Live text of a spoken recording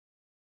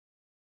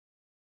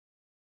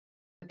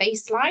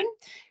baseline.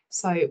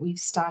 So we've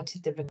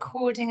started the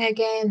recording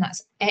again.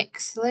 That's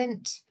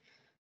excellent.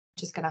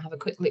 Just going to have a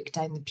quick look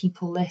down the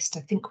people list.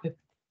 I think we're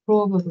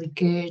probably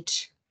good.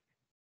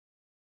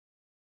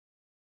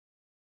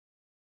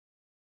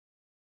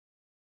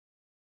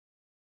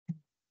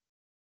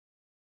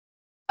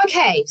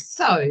 Okay,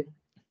 so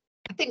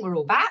I think we're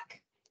all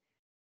back,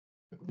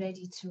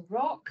 ready to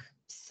rock.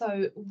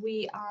 So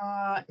we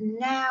are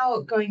now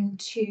going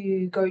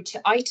to go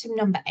to item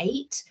number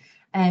 8,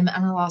 and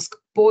I'll ask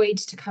Boyd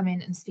to come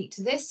in and speak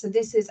to this. So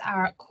this is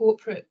our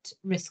corporate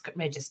risk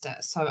register.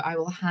 So I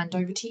will hand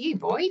over to you,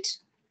 Boyd.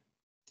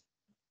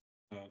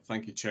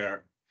 Thank you,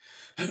 Chair.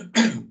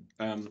 The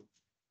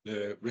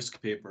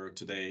risk paper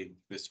today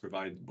is to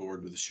provide the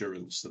board with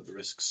assurance that the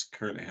risks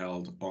currently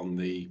held on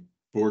the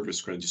board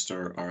risk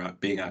register are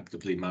being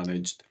actively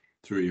managed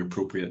through the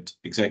appropriate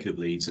executive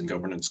leads and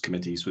governance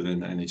committees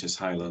within NHS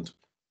Highland,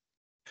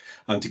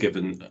 and to give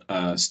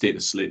a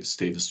latest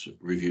status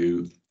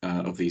review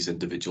of these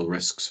individual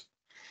risks.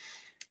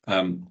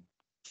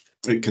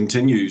 It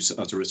continues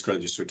as a risk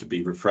register to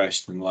be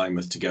refreshed in line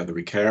with Together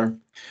We Care,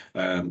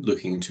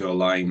 looking to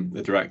align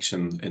the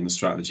direction in the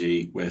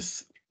strategy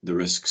with the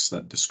risks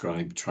that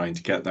describe trying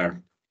to get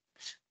there.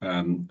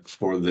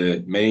 For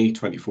the May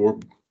 24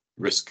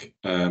 risk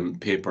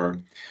paper,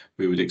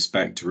 we would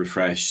expect to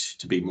refresh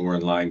to be more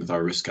in line with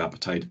our risk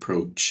appetite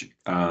approach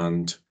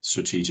and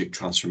strategic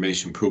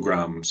transformation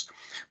programmes,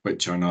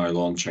 which are now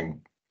launching.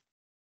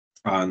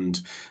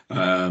 And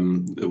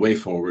the way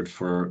forward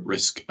for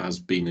risk has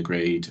been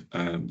agreed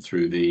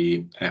through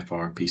the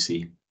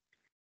FRPC.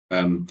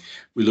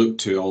 We look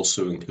to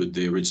also include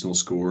the original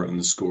score and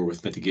the score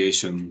with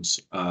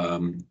mitigations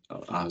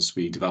as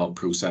we develop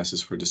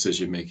processes for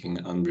decision making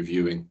and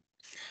reviewing.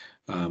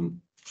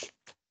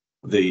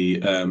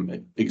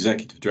 The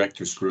Executive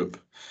Directors Group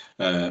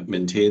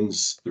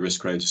maintains the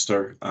risk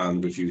register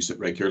and reviews it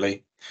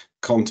regularly.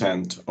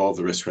 Content of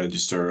the risk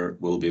register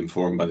will be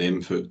informed by the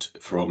input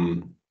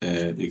from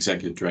the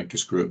Executive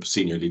Directors Group,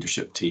 senior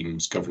leadership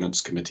teams, governance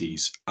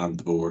committees and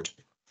the board.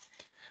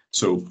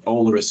 So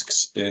all the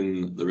risks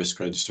in the risk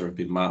register have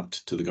been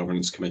mapped to the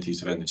governance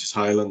committees of NHS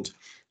Highland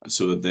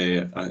so that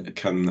they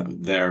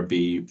can there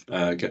be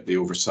get the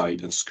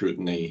oversight and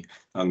scrutiny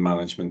and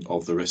management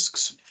of the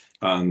risks.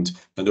 And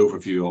an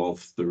overview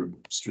of the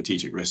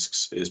strategic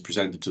risks is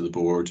presented to the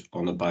board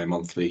on a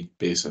bi-monthly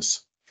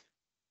basis.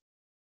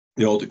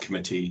 The audit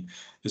committee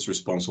is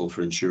responsible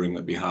for ensuring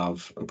that we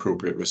have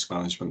appropriate risk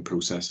management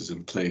processes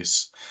in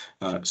place.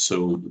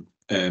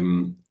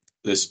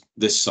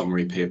 This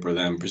summary paper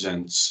then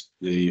presents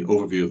the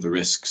overview of the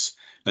risks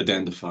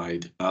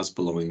identified as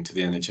belonging to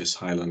the NHS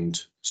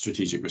Highland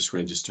Strategic Risk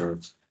Register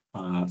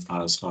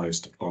as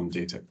housed on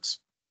DATIX.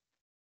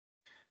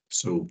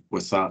 So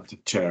with that,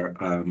 Chair,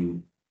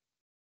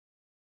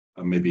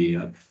 maybe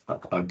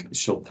I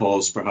shall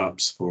pause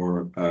perhaps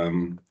for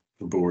the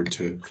board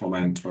to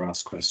comment or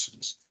ask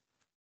questions.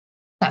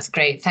 That's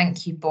great.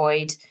 Thank you,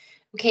 Boyd.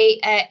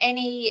 Okay,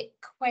 any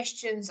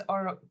questions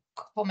or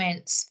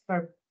comments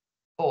for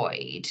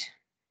Boyd?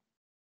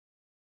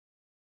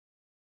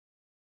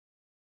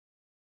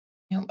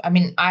 No, I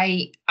mean,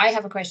 I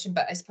have a question,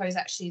 but I suppose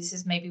actually this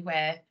is maybe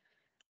where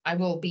I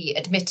will be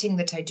admitting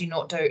that I do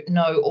not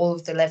know all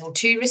of the level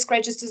 2 risk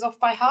registers off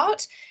by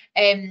heart.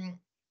 And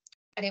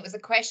it was a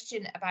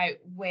question about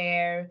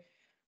where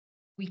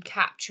we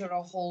capture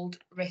or hold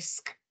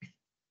risk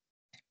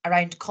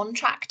around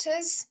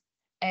contractors.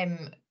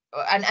 And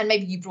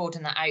maybe you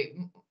broaden that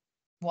out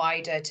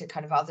wider to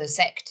kind of other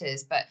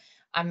sectors, but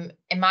I'm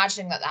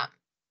imagining that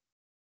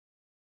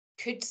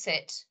could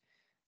sit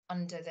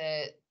under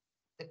the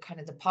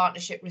kind of the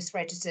partnership risk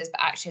registers, but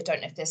actually I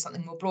don't know if there's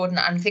something more broad. And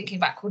I'm thinking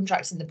about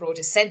contracts in the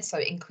broadest sense, so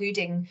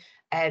including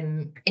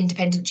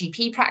independent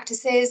GP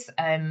practices,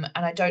 and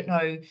I don't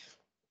know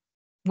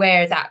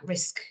where that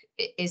risk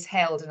is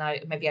held,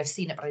 and maybe I've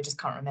seen it, but I just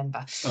can't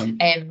remember.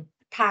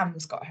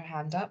 Pam's got her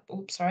hand up.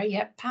 Oops, sorry.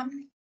 Yep,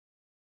 Pam.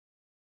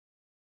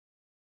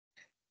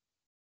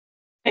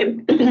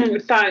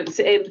 Thanks.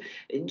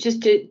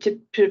 Just to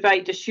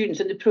provide assurance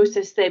on the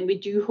process, then we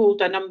do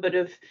hold a number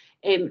of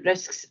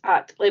risks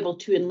at level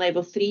 2 and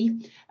level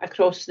 3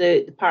 across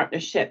the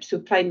partnership. So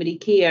primary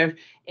care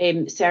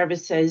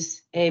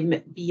services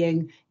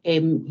being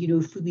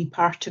fully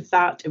part of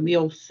that, and we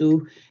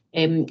also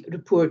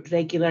report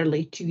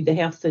regularly to the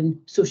Health and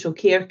Social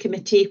Care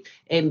Committee,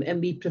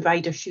 and we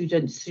provide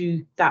assurance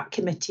through that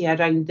committee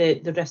around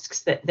the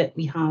risks that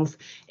we have.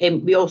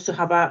 We also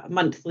have a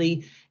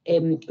monthly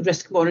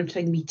risk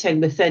monitoring meeting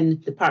within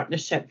the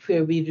partnership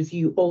where we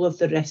review all of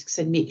the risks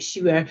and make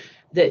sure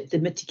that the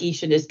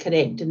mitigation is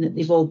correct and that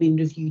they've all been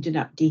reviewed and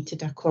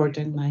updated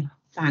accordingly.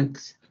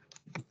 Thanks.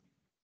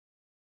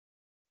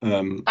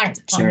 Thanks,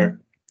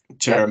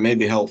 Chair, it may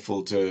be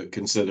helpful to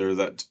consider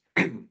that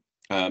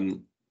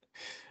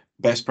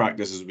best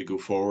practice as we go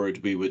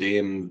forward, we would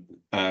aim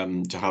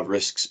to have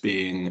risks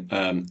being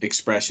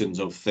expressions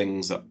of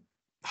things that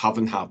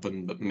haven't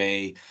happened but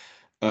may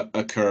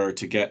occur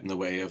to get in the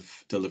way of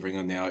delivering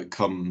on the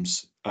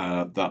outcomes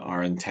that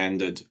are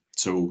intended.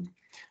 So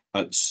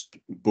at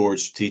board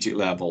strategic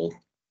level,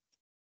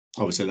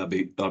 obviously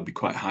that'd be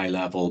quite high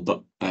level,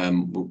 but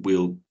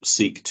we'll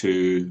seek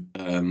to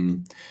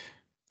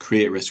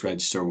create a risk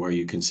register where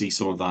you can see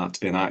some of that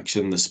in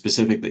action. The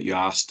specific that you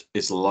asked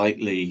is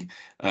likely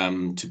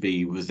to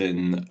be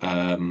within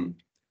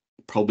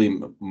probably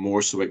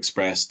more so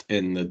expressed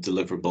in the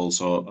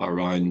deliverables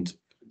around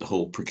the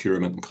whole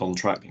procurement and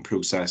contracting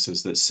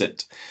processes that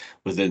sit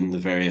within the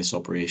various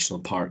operational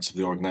parts of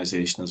the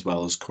organisation as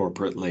well as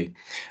corporately.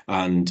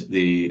 And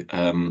the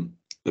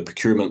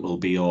procurement will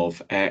be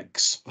of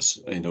X,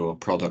 a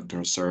product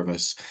or a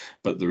service,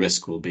 but the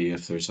risk will be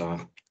if there's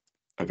a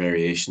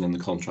variation in the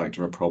contract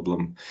or a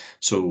problem.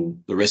 So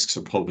the risks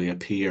will probably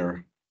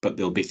appear, but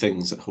there'll be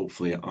things that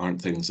hopefully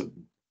aren't things that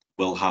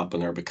will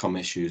happen or become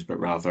issues, but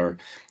rather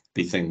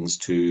be things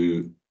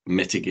to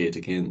mitigate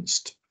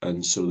against.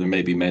 And so there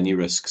may be many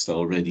risks that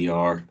already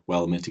are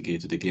well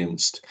mitigated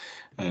against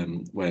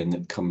when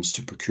it comes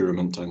to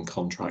procurement and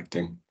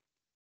contracting.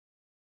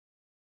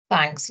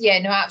 Thanks. Yeah,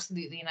 no,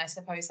 absolutely. And I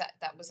suppose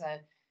that was a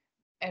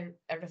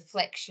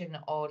reflection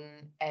on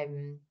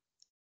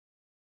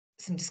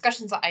some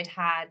discussions that I'd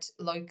had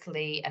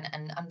locally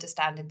and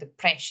understanding the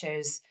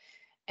pressures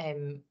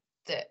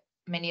that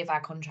many of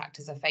our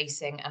contractors are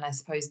facing, and I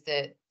suppose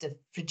the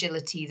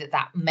fragility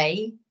that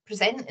may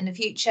present in the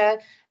future.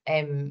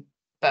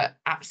 But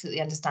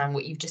absolutely understand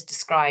what you've just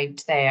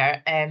described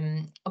there.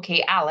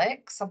 Okay,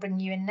 Alex, I'll bring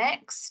you in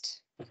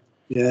next.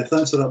 Yeah,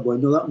 thanks for that, Boy.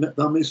 No,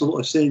 that makes a lot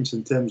of sense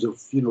in terms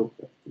of,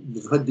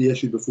 we've had the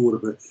issue before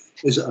about,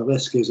 is it a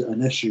risk, is it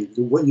an issue?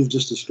 What you've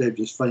just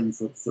described is fine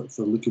for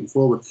looking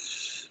forward.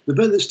 The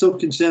bit that still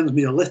concerns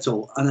me a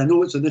little, and I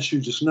know it's an issue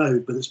just now,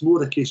 but it's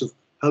more a case of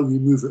how we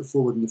move it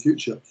forward in the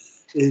future,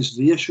 is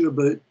the issue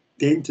about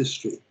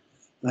dentistry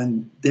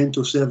and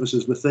dental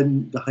services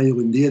within the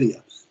Highland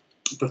area,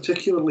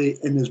 particularly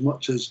in as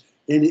much as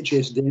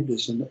NHS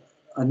dentists, and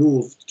I know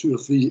of 2 or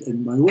 3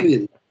 in my own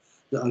area,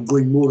 that are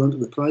going more onto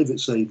the private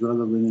side rather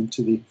than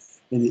into the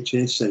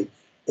NHS side.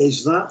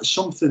 Is that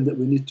something that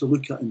we need to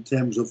look at in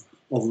terms of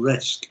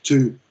risk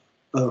to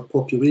our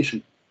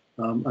population,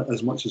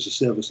 as much as the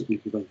service that we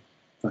provide?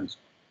 Thanks.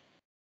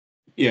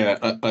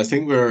 Yeah, I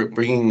think we're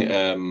bringing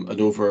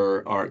an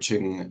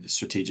overarching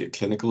strategic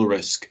clinical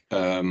risk.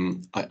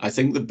 I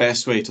think the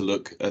best way to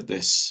look at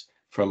this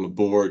from a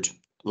board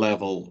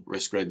level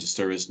risk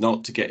register is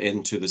not to get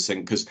into the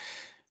thing, because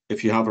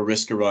if you have a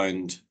risk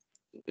around,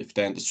 if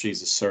dentistry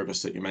is a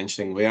service that you're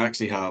mentioning, we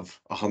actually have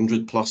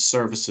 100+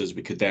 services.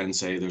 We could then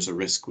say there's a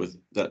risk with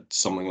that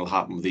something will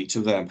happen with each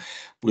of them.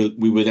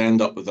 We would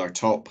end up with our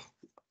top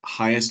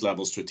highest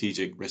level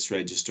strategic risk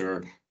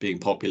register being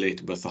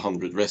populated with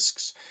 100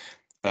 risks.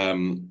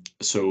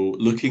 So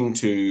looking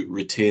to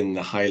retain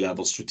the high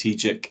level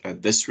strategic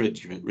at this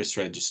risk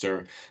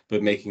register,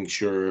 but making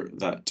sure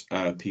that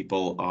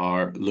people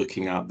are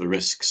looking at the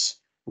risks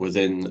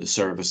within the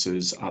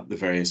services at the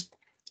various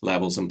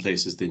levels and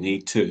places they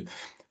need to.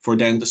 For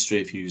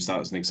dentistry, if you use that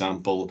as an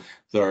example,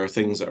 there are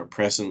things that are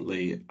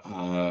presently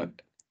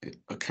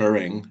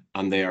occurring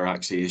and they are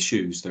actually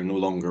issues. They're no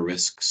longer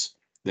risks.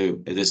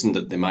 It isn't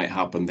that they might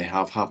happen, they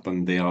have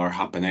happened, they are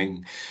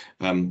happening.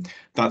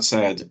 That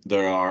said,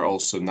 there are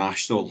also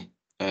national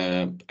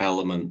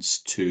elements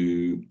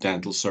to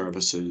dental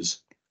services,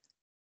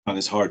 and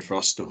it's hard for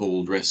us to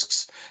hold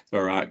risks that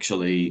are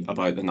actually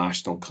about the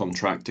national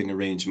contracting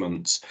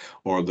arrangements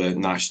or the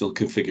national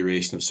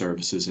configuration of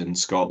services in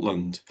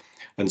Scotland.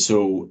 And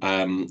so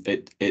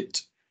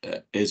it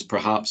is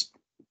perhaps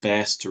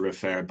best to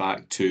refer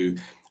back to,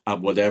 at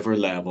whatever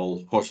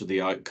level, what are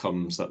the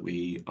outcomes that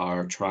we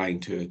are trying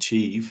to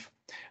achieve,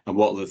 and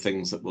what are the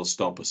things that will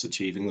stop us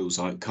achieving those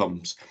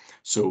outcomes.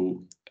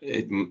 So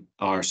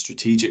our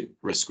strategic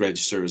risk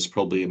register is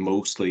probably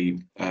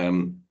mostly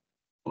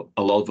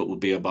a lot of it will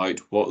be about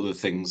what are the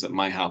things that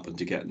might happen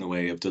to get in the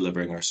way of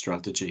delivering our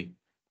strategy.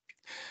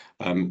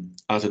 At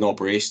an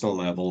operational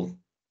level,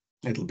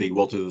 it'll be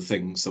what are the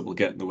things that will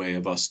get in the way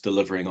of us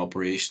delivering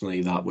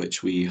operationally that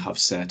which we have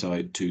set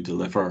out to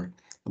deliver.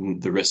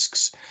 And the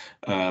risks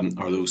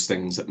are those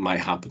things that might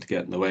happen to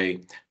get in the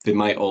way. They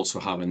might also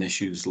have an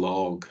issues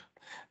log,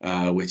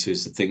 which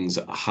is the things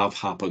that have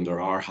happened or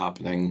are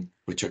happening,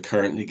 which are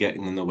currently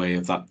getting in the way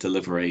of that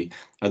delivery.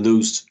 And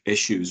those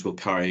issues will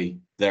carry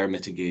their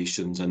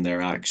mitigations and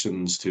their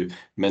actions to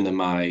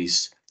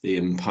minimise the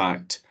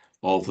impact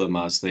of them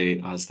as they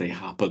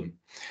happen.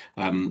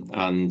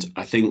 And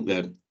I think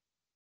that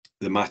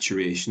the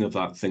maturation of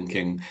that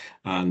thinking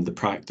and the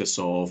practice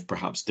of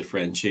perhaps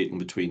differentiating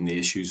between the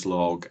issues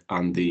log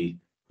and the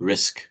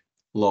risk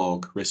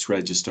log, risk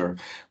register,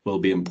 will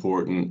be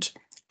important.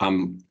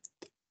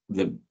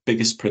 The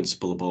biggest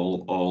principle of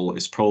all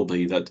is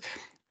probably that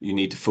you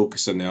need to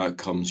focus on the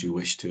outcomes you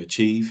wish to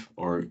achieve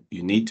or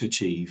you need to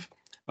achieve,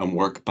 and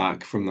work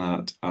back from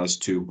that as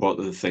to what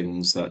are the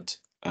things that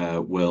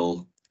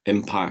will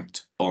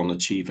impact on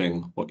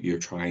achieving what you're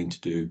trying to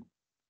do.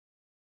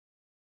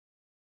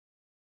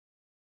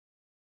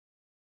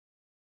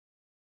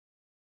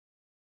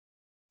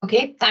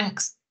 Okay,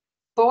 thanks.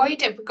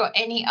 Boyd, have we got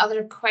any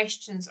other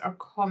questions or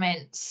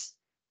comments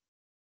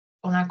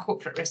on our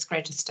corporate risk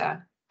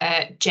register.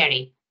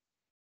 Jerry.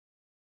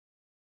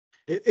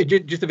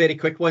 Just a very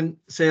quick one,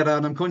 Sarah,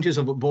 and I'm conscious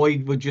of what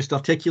Boyd was just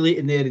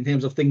articulating there in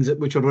terms of things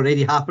which are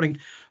already happening,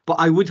 but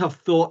I would have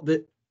thought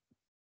that,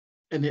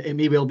 and it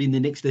may well be in the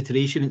next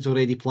iteration it's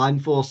already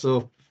planned for,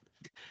 so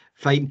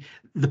fine,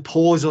 the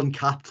pause on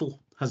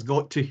capital has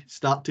got to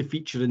start to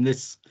feature in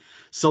this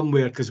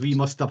somewhere, because we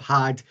must have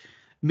had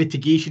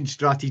mitigation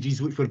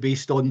strategies which were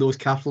based on those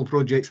capital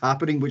projects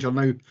happening, which are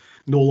now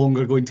no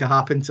longer going to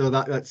happen. So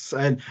that's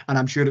and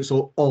I'm sure it's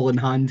all in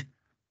hand.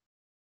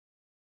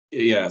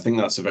 Yeah, I think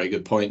that's a very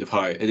good point of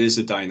how it is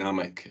a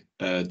dynamic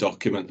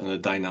document and a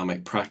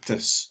dynamic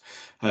practice,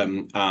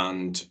 and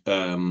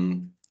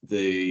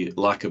the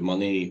lack of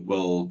money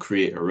will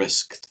create a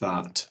risk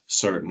that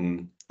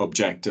certain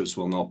objectives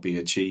will not be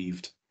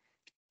achieved.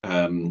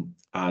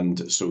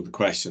 And so the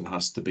question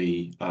has to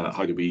be,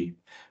 how do we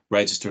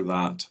register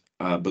that,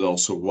 but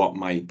also what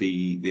might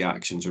be the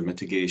actions or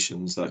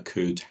mitigations that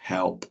could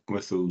help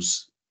with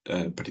those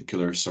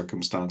particular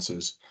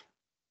circumstances.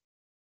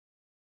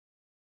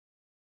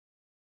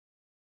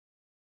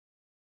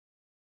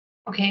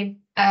 Okay,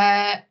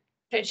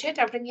 Richard,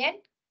 I'll bring you in.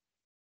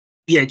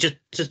 Yeah, just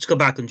to go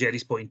back on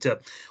Jerry's point,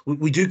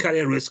 we do carry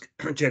a risk,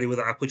 Jerry, with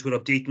that, which we're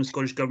updating the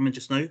Scottish Government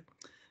just now.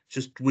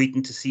 Just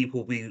waiting to see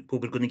what we're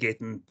going to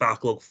get in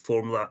backlog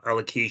formula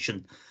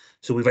allocation.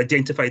 So we've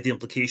identified the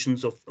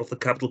implications of the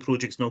capital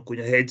projects not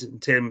going ahead in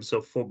terms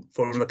of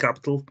formula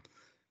capital.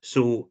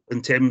 So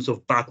in terms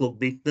of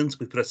backlog maintenance,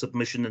 we put a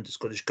submission into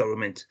Scottish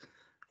Government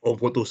on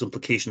what those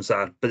implications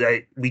are. But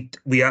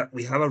we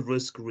have a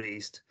risk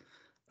raised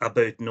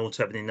about not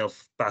having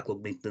enough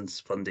backlog maintenance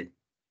funding.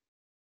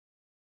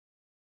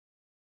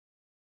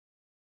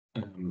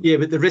 Yeah,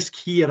 but the risk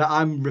here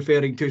I'm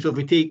referring to, so if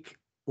we take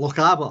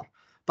Lochaber,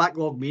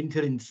 backlog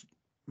maintenance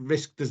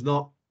risk does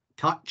not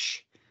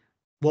touch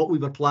what we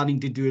were planning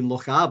to do in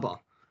Lochaber.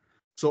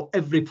 So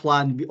every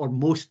plan, or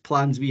most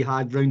plans we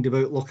had round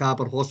about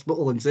Lochaber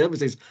Hospital and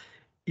services,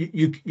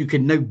 you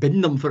can now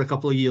bin them for a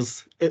couple of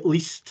years at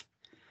least.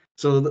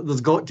 So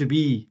there's got to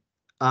be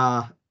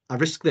a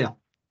risk there,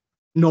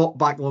 not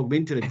backlog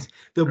maintenance.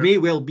 There may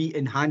well be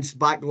enhanced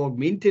backlog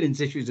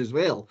maintenance issues as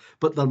well,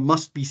 but there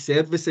must be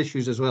service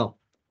issues as well.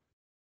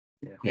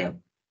 Yeah.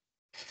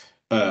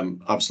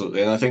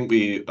 Absolutely, and I think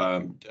we,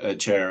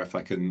 Chair, if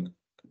I can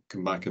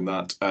come back on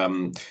that,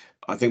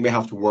 I think we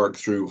have to work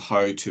through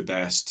how to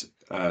best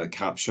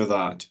capture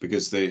that,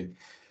 because the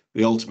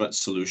ultimate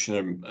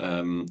solution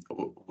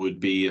would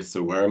be if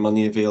there were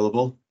money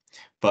available,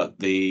 but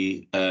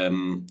the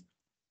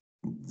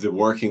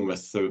working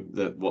with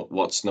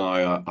what's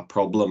now a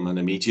problem, an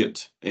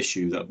immediate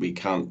issue that we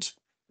can't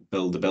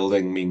build the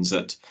building, means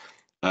that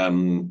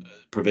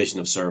provision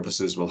of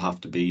services will have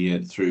to be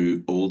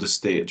through old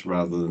estate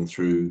rather than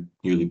through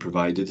newly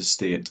provided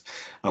estate,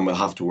 and we'll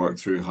have to work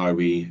through how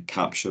we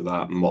capture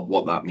that and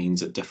what that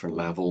means at different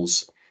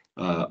levels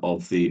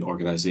of the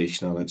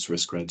organisation and its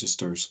risk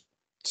registers.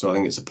 So I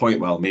think it's a point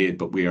well made,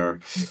 but we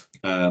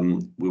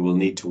will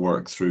need to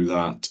work through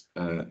that,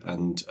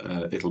 and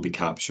it'll be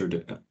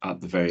captured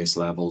at the various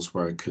levels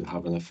where it could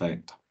have an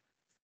effect.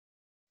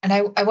 And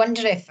I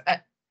wonder if,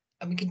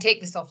 and we can take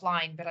this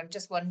offline, but I'm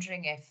just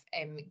wondering if,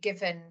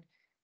 given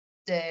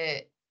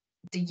the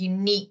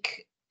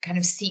unique kind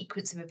of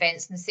sequence of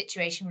events and the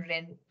situation we're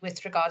in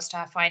with regards to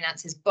our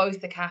finances,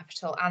 both the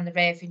capital and the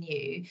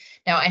revenue.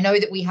 Now, I know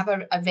that we have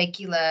a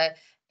regular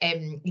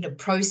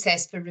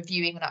process for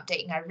reviewing and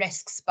updating our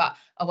risks, but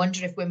I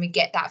wonder if when we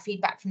get that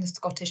feedback from the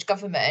Scottish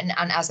Government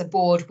and as a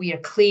board we are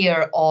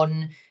clear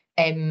on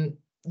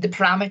the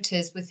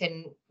parameters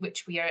within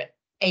which we are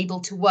able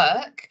to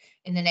work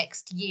in the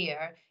next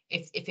year,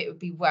 if it would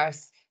be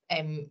worth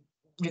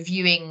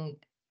reviewing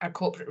our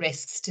corporate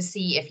risks to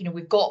see if,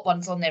 we've got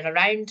ones on there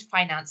around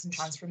finance and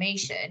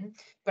transformation,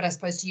 but I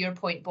suppose to your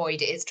point,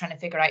 Boyd, it is trying to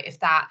figure out if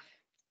that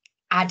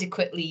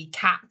adequately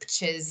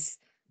captures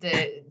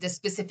the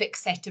specific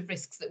set of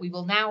risks that we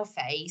will now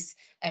face,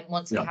 and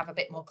once we have a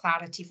bit more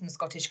clarity from the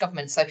Scottish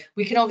Government. So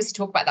we can obviously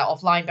talk about that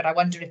offline, but I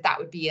wonder if that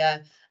would be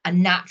a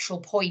natural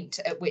point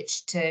at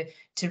which to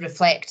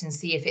reflect and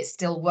see if it's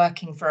still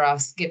working for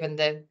us, given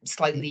the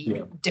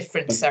slightly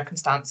different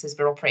circumstances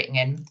we're operating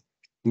in.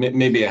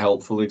 Maybe a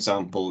helpful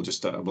example,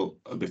 just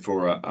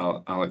before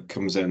Alec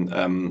comes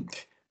in.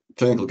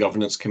 Clinical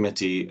Governance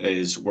Committee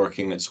is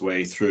working its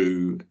way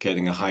through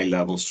getting a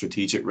high-level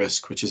strategic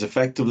risk, which is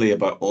effectively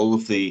about all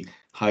of the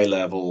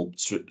high-level,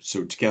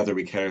 so Together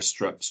We Care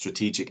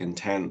strategic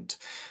intent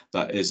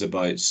that is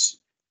about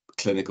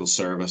clinical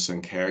service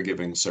and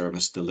caregiving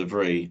service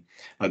delivery,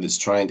 and it's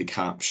trying to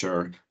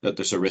capture that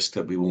there's a risk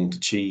that we won't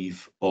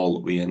achieve all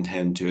that we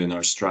intend to in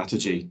our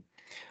strategy.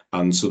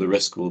 And so the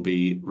risk will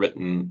be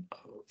written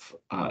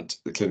at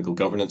the Clinical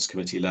Governance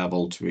Committee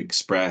level to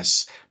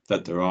express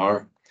that there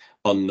are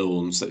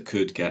unknowns that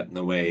could get in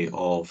the way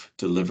of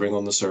delivering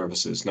on the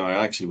services. Now,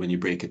 actually, when you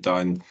break it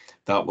down,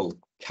 that will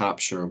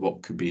capture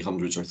what could be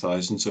hundreds or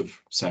thousands of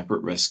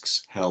separate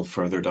risks held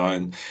further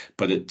down,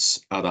 but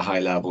it's at a high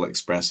level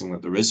expressing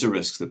that there is a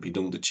risk that we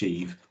don't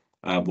achieve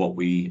what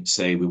we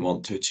say we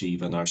want to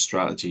achieve in our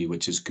strategy,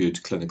 which is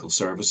good clinical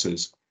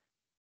services.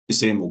 The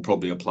same will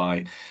probably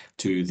apply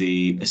to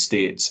the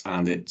estates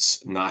and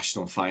its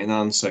national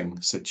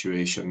financing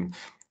situation.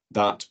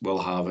 That will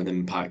have an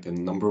impact in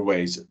a number of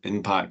ways.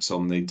 Impacts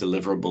on the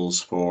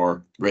deliverables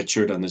for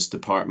Richard and his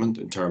department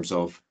in terms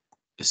of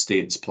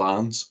estates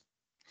plans,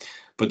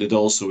 but it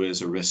also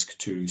is a risk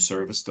to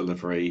service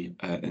delivery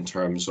in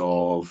terms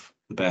of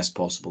the best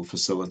possible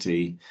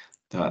facility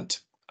that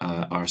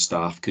our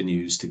staff can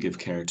use to give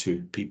care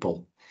to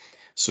people.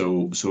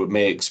 So it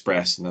may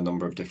express in a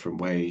number of different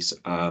ways.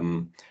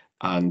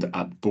 And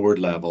at board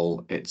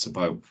level, it's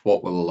about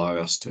what will allow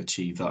us to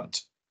achieve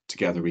that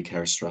Together We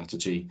Care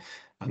strategy.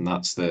 And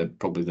that's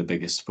probably the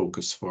biggest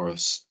focus for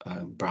us,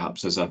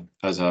 perhaps as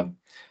a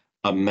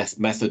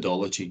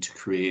methodology to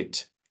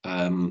create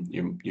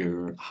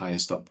your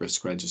highest up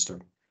risk register.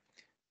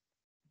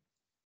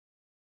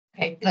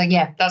 Okay,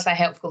 yeah, that's a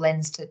helpful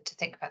lens to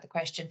think about the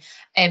question.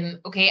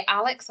 Okay,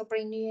 Alex, I'll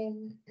bring you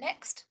in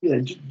next. Yeah,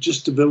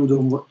 just to build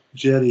on what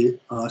Jerry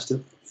asked,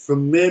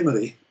 from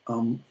memory,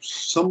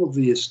 some of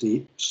the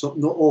estate,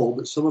 not all,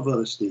 but some of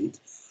our estate,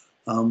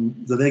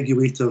 the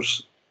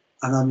regulators,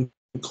 and I'm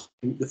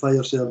including the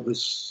fire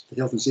service, the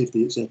health and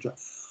safety, etc.,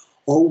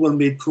 all were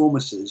made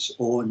promises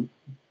on,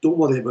 don't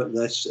worry about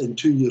this, in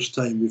 2 years'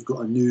 time we've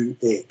got a new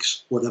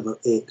X, whatever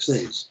X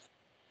is.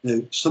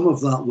 Now, some of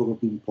that will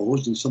have been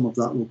paused and some of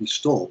that will be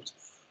stopped.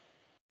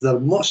 There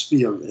must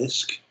be a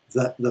risk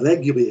that the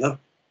regulator,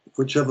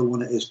 whichever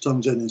one it is,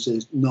 turns in and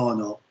says,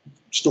 no,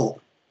 stop,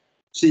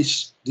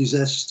 cease,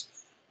 desist.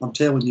 I'm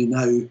telling you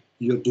now,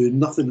 you're doing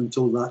nothing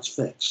until that's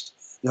fixed.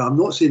 Now, I'm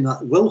not saying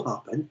that will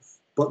happen,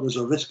 but there's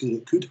a risk that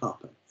it could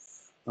happen.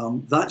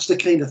 That's the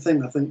kind of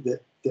thing I think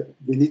that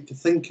we need to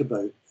think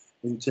about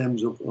in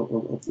terms of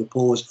the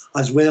pause,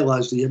 as well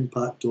as the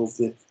impact of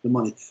the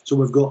money. So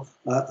we've got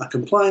a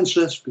compliance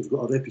risk, we've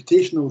got a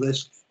reputational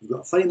risk, we've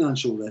got a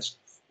financial risk,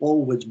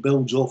 all which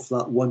builds off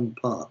that one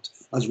part,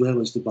 as well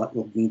as the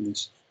backlog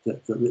maintenance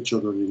that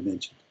Richard already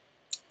mentioned.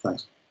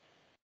 Thanks.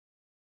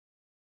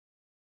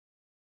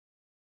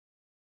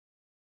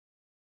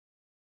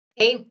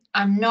 Okay,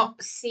 I'm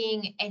not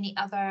seeing any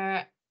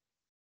other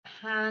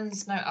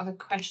hands, no other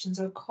questions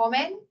or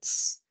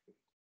comments.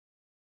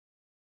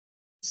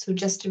 So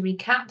just to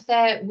recap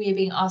there, we're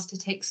being asked to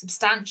take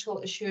substantial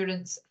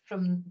assurance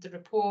from the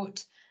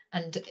report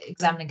and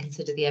examine and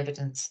consider the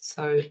evidence.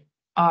 So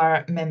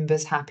are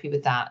members happy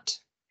with that?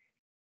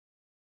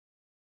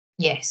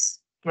 Yes,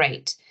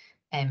 great.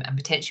 And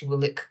potentially we'll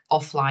look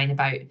offline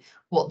about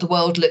what the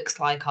world looks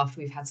like after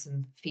we've had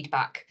some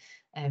feedback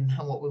and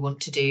what we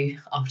want to do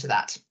after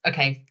that.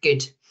 Okay,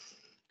 good.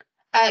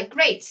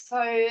 Great,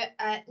 so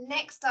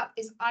next up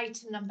is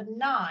item number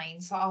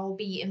 9. So I'll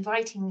be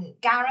inviting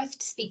Gareth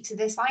to speak to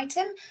this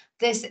item.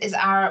 This is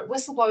our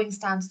whistleblowing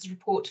standards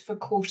report for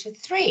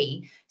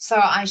Q3. So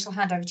I shall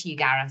hand over to you,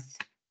 Gareth.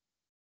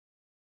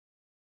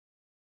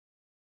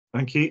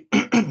 Thank you.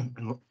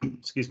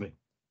 Excuse me.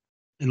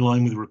 In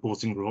line with the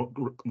reporting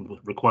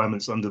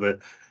requirements under the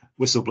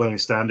whistleblowing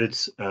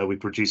standards, we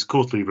produce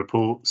quarterly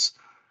reports.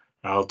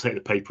 I'll take the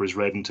paper as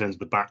read in terms of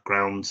the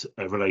background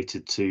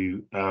related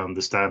to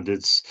the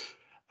standards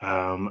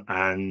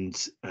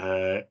and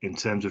in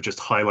terms of just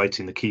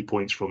highlighting the key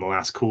points from the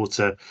last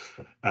quarter,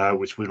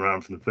 which went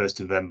around from the 1st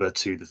of November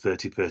to the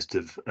 31st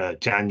of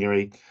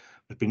January. There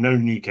have been no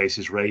new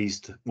cases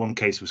raised. One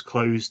case was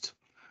closed.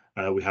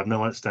 We have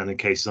no outstanding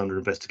cases under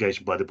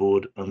investigation by the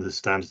board under the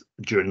standards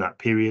during that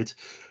period.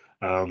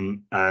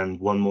 And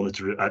one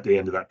monitor at the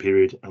end of that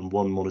period, and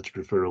one monitor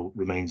referral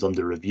remains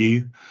under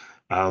review.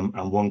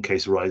 And one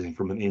case arising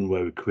from an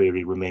INWO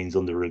query remains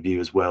under review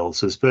as well.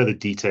 So there's further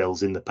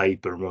details in the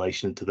paper in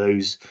relation to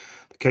those.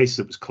 The case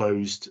that was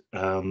closed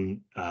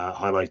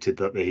highlighted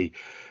that the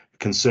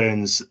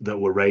concerns that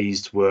were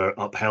raised were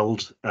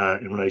upheld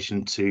in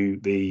relation to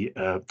the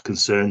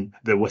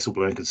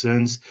whistleblowing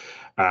concerns,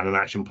 and an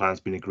action plan has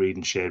been agreed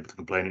and shared with the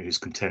complainant, who's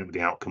content with the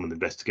outcome of the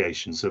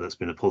investigation. So that's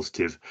been a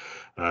positive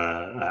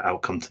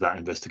outcome to that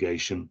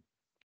investigation.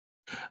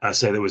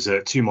 So there was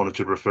 2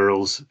 monitored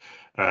referrals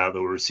that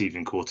were received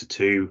in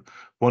Q2,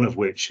 one of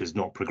which has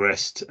not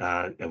progressed,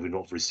 and we've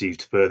not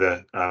received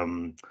further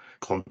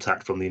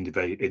contact from the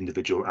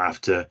individual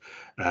after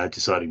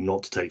deciding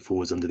not to take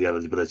forwards under the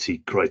eligibility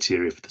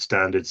criteria for the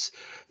standards.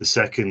 The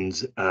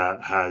second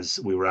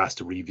we were asked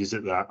to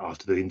revisit that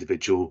after the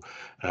individual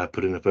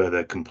put in a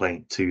further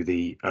complaint to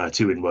the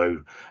to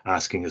INWO,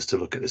 asking us to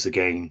look at this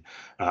again.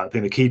 I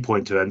think the key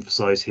point to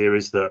emphasise here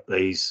is that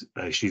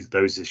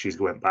those issues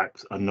went back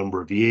a number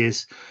of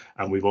years,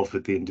 and we've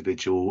offered the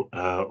individual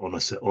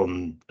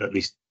on at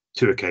least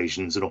 2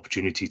 occasions an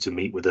opportunity to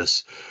meet with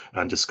us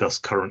and discuss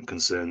current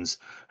concerns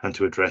and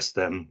to address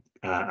them,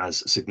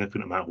 as a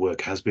significant amount of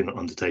work has been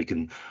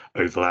undertaken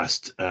over the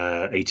last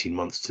 18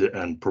 months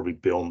and probably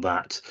beyond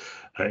that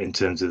in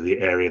terms of the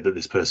area that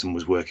this person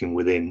was working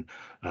within,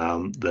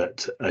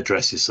 that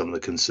addresses some of the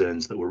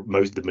concerns that were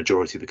the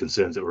majority of the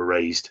concerns that were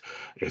raised,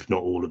 if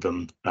not all of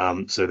them.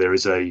 So there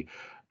is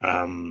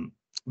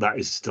That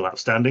is still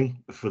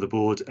outstanding for the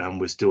board, and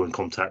we're still in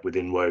contact with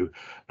INWO,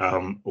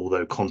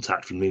 although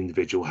contact from the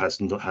individual has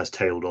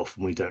tailed off,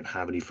 and we don't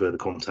have any further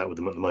contact with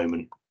them at the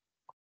moment.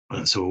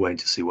 So we're waiting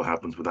to see what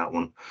happens with that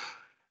one.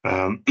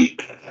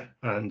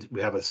 And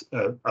we have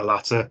a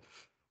latter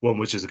one,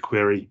 which is a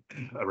query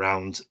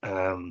around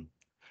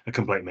a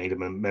complaint made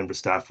of a member of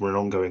staff. We're in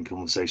ongoing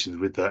conversations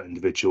with that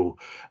individual,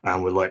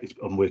 and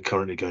we're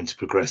currently going to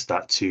progress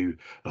that to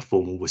a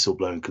formal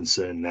whistleblowing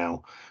concern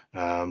now,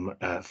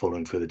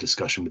 following further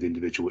discussion with the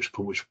individual,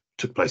 which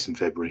took place in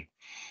February.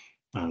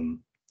 And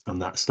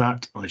that's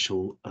that. I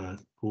shall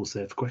pause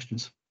there for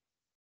questions.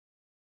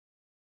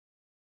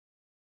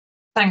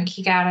 Thank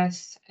you,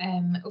 Gareth.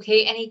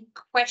 Okay, any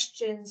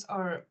questions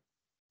or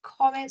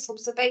comments,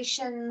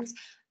 observations?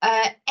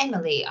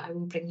 Emily, I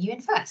will bring you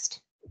in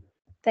first.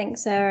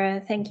 Thanks,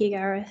 Sarah. Thank you,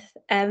 Gareth.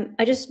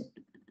 I just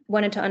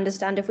wanted to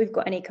understand if we've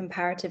got any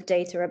comparative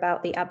data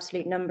about the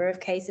absolute number of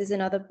cases in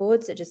other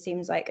boards. It just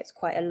seems like it's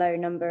quite a low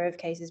number of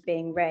cases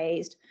being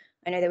raised.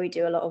 I know that we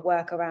do a lot of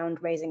work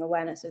around raising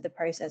awareness of the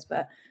process,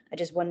 but I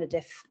just wondered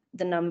if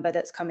the number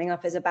that's coming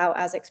up is about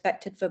as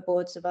expected for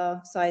boards of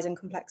our size and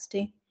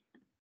complexity.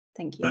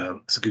 Thank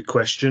you. It's a good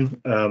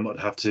question. I'd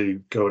have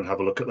to go and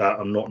have a look at that.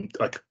 I'm not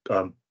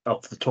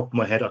off the top of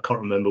my head, I can't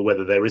remember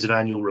whether there is an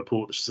annual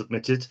report that's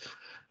submitted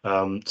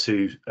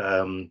to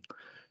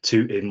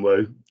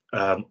INWO.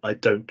 I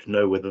don't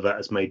know whether that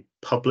is made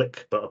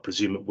public, but I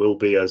presume it will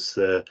be, as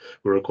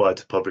we're required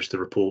to publish the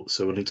report.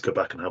 So we'll need to go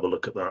back and have a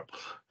look at that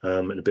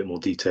in a bit more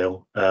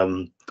detail.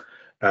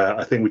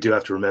 I think we do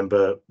have to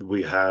remember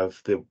we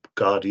have the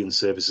Guardian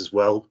service as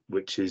well,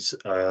 which is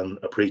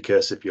a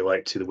precursor, if you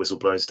like, to the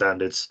whistleblowing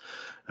standards,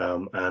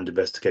 and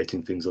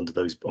investigating things under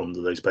those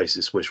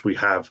bases, which we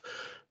have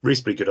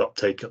reasonably good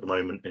uptake at the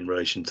moment in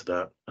relation to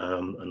that.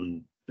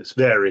 And it's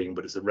varying,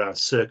 but it's around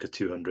circa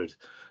 200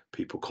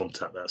 people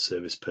contact that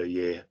service per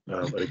year.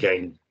 And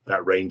again,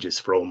 that ranges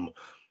from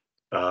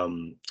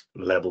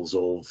levels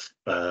of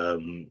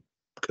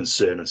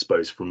concern, I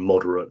suppose, from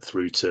moderate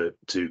through to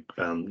you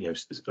know,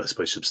 I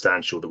suppose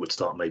substantial, that would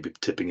start maybe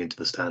tipping into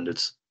the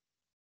standards.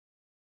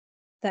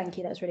 Thank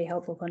you. That's really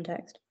helpful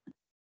context.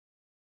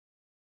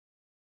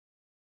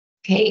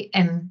 Okay,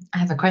 I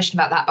have a question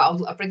about that, but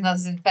I'll bring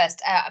those in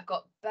first. I've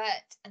got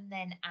Bert and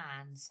then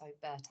Anne. So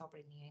Bert, I'll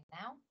bring you in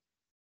now.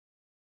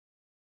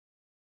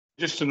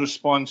 Just in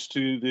response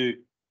to the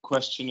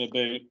question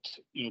about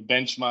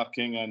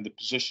benchmarking and the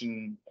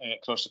position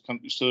across the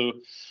country. So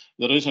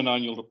there is an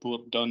annual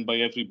report done by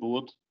every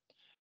board,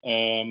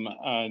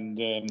 and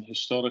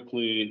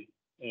historically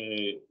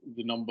the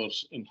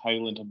numbers in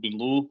Highland have been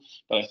low,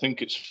 but I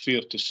think it's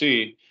fair to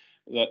say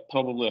that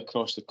probably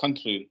across the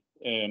country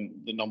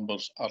the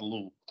numbers are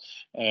low.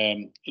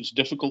 It's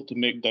difficult to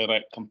make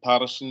direct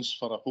comparisons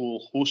for a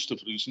whole host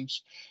of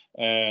reasons,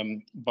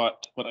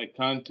 but what I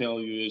can tell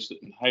you is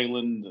that in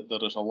Highland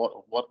there is a lot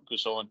of work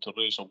goes on to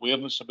raise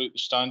awareness about the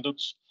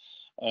standards,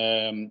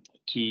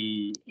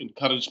 to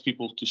encourage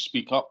people to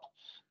speak up,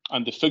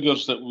 and the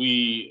figures that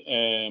we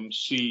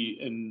see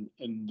in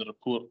the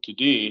report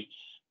today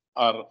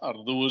are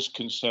those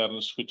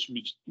concerns which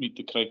meet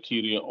the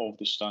criteria of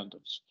the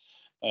standards.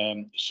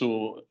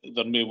 So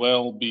there may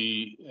well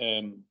be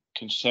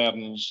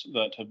concerns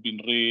that have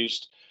been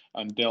raised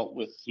and dealt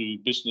with through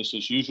business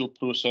as usual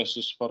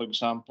processes, for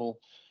example,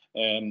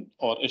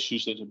 or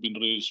issues that have been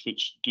raised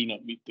which do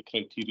not meet the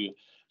criteria.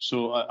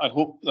 So I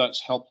hope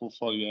that's helpful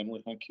for you,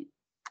 Emily. Thank you.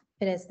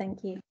 It is.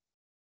 Thank you.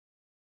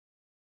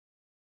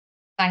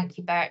 Thank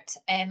you, Bert.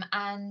 And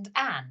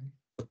Anne.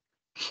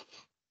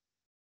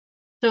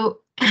 So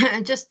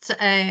just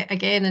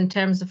again, in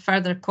terms of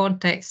further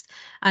context,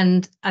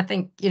 and I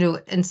think,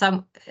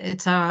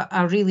 it's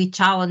a really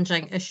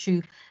challenging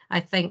issue. I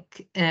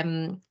think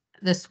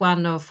this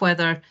one of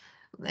whether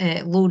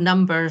low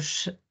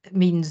numbers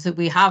means that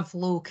we have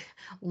low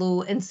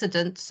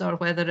incidents, or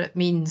whether it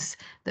means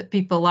that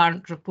people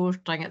aren't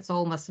reporting. It's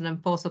almost an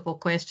impossible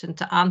question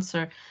to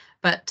answer.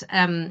 But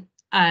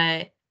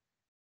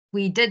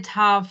we did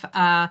have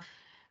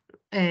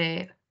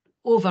a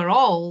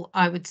overall,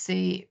 I would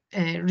say,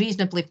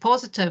 reasonably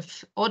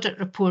positive audit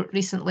report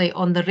recently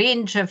on the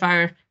range of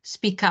our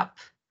speak up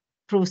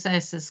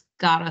processes,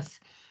 Gareth.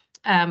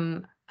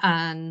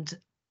 And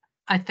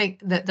I think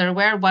that there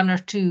were one or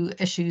two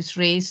issues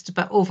raised,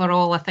 but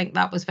overall I think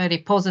that was very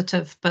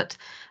positive. But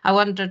I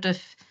wondered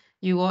if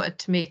you wanted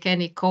to make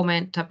any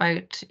comment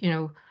about,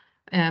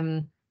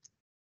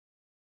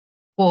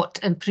 what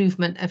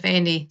improvement, if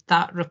any,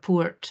 that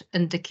report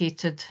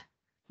indicated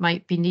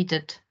might be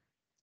needed.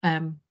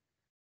 But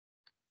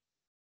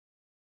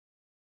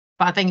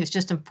I think it's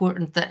just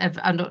important that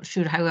I'm not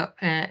sure how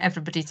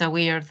everybody's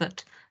aware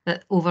that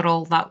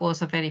overall that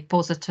was a very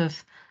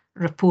positive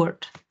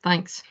report.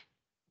 Thanks.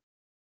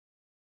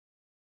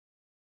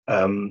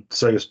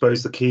 So I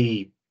suppose the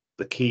key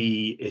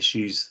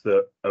issues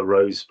that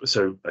arose,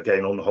 so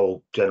again, on the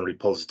whole, generally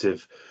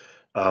positive,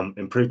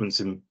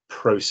 improvements in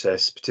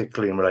process,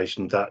 particularly in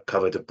relation that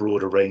covered a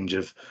broader range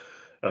of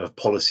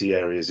policy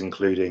areas,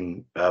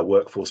 including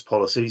workforce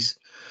policies.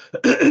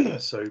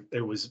 So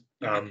it was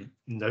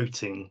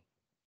noting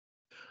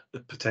the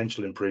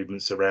potential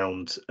improvements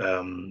around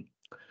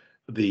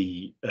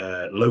the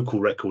local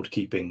record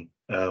keeping,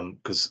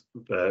 because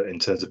in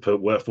terms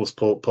of workforce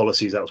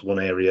policies, that was one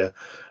area.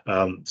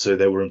 So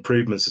there were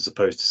improvements as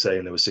opposed to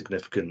saying there were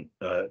significant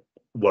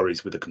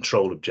worries with the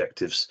control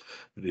objectives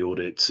that the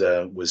audit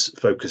was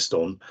focused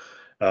on.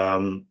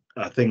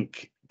 I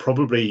think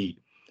probably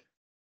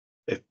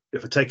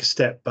if I take a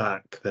step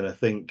back, then I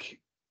think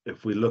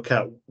if we look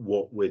at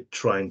what we're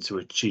trying to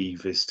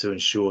achieve is to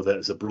ensure that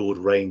there's a broad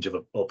range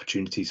of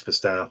opportunities for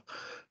staff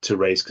to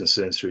raise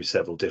concerns through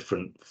several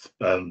different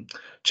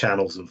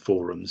channels and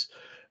forums.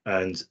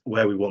 And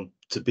where we want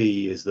to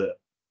be is that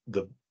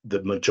the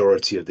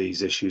majority of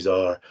these issues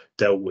are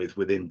dealt with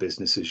within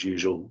business as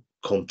usual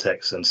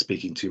context, and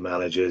speaking to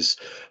managers,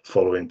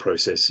 following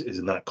process is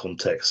in that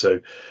context. So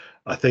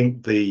I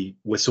think the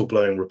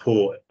whistleblowing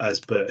report, as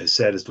Bert has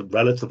said, has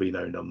relatively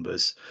no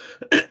numbers.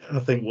 I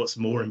think what's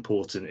more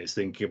important is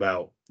thinking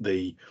about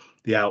the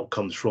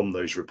outcomes from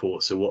those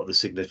reports. So what are the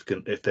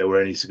significant, if there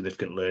were any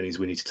significant learnings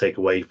we need to take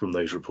away from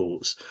those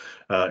reports,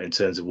 in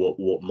terms of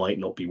what might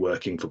not be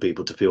working for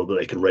people to feel that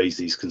they can raise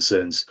these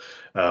concerns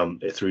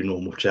through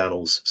normal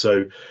channels.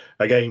 So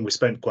again, we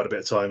spent quite a bit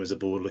of time as a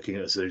board looking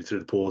at through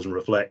the pause and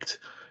reflect.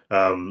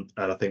 And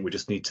I think we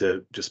just need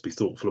to just be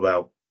thoughtful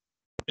about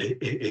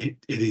it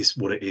is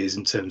what it is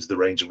in terms of the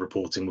range of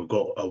reporting. We've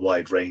got a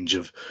wide range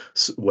of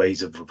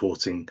ways of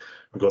reporting.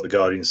 We've got the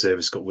Guardian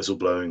Service, got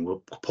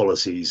whistleblowing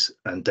policies,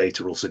 and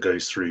data also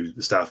goes through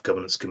the Staff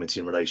Governance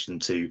Committee in relation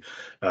to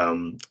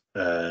in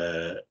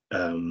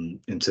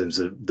terms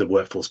of the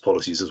workforce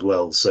policies as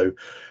well. So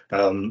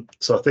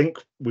so I think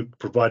we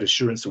provide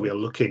assurance that we are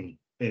looking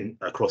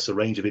across a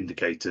range of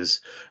indicators,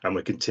 and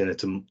we continue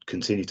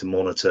to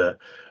monitor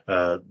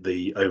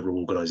the overall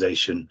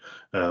organisation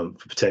for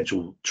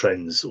potential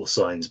trends or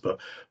signs. But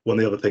one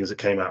of the other things that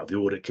came out of the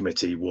audit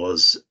committee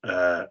was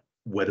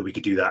whether we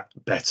could do that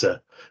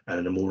better and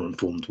in a more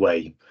informed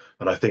way.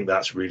 And I think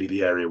that's really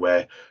the area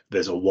where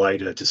there's a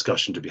wider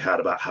discussion to be had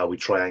about how we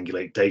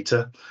triangulate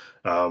data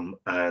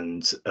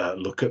and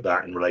look at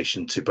that in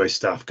relation to both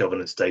staff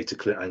governance data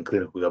and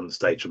clinical governance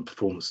data and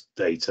performance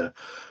data.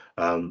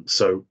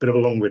 So a bit of a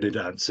long-winded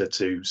answer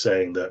to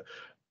saying that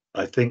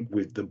I think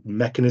with the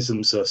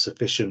mechanisms are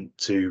sufficient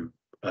to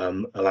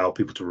allow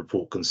people to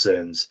report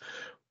concerns.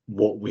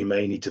 What we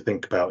may need to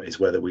think about is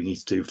whether we need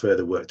to do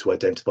further work to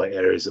identify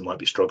areas that might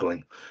be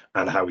struggling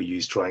and how we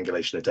use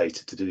triangulation of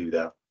data to do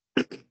that.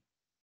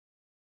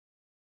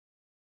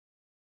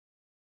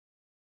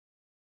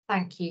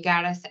 Thank you,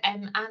 Gareth.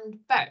 And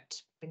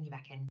Bert, bring you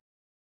back in.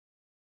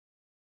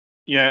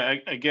 Yeah,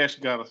 I guess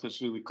Gareth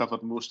has really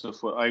covered most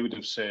of what I would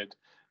have said.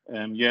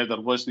 Yeah,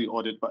 there was the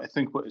audit, but I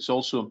think what is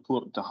also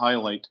important to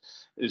highlight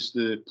is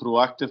the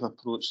proactive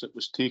approach that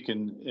was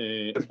taken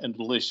in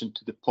relation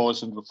to the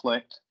pause and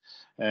reflect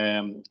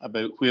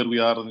about where we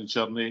are on the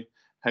journey,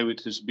 how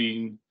it has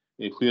been,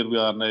 where we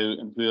are now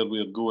and where we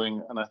are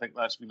going. And I think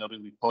that's been a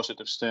really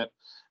positive step.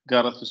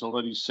 Gareth has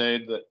already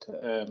said that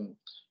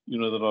you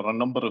know, there are a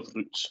number of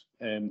routes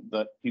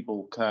that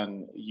people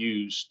can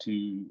use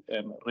to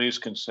raise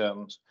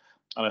concerns.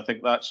 And I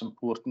think that's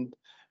important.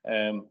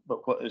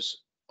 But what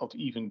is of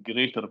even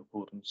greater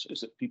importance is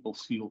that people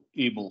feel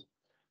able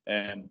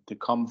to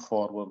come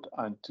forward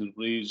and to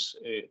raise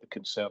the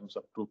concerns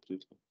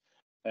appropriately.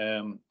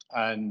 You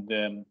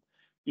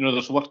know,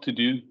 there's work to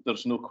do.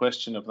 There's no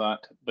question of that.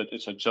 But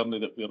it's a journey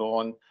that we're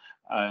on,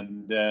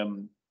 and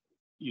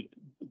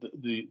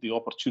the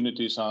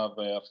opportunities are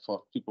there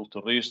for people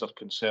to raise their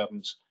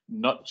concerns,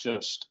 not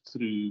just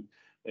through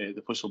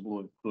the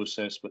whistleblowing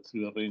process, but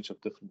through a range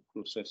of different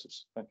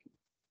processes. Thank you.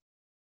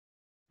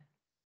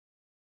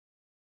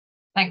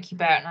 Thank you,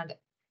 Bert, and I'd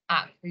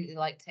absolutely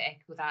like to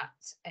echo that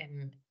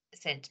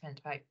sentiment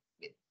about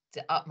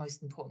the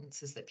utmost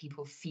importance is that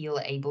people feel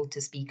able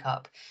to speak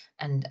up,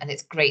 and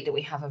it's great that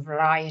we have a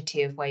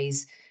variety of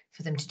ways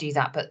for them to do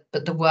that,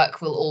 but the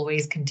work will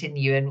always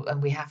continue,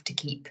 and we have to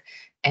keep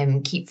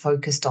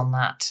focused on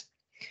that.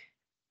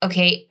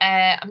 Okay,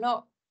 I'm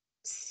not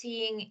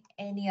seeing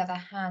any other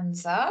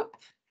hands up.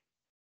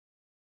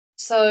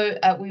 So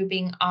we were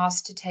being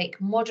asked to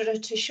take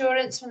moderate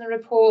assurance from the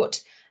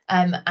report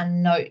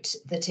and note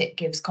that it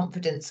gives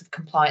confidence of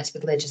compliance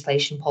with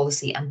legislation,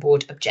 policy and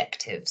board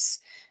objectives.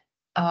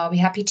 Are we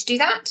happy to do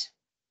that?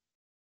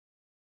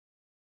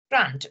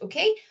 Grand,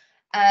 okay.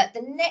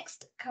 The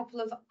next couple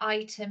of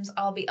items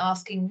I'll be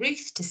asking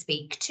Ruth to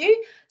speak to.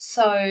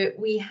 So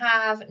we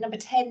have number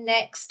 10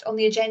 next on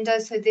the agenda.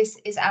 So this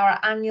is our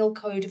annual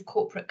Code of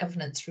Corporate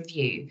Governance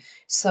review.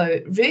 So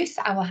Ruth,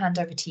 I will hand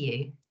over to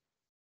you.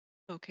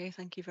 Okay,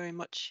 thank you very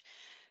much,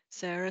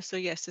 Sarah. So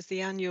yes, it's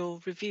the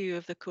annual review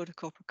of the Code of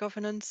Corporate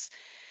Governance.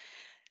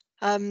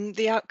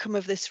 The outcome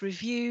of this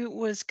review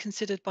was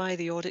considered by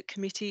the Audit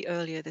Committee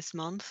earlier this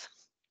month,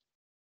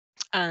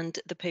 and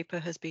the paper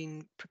has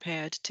been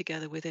prepared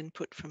together with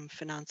input from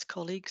finance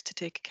colleagues to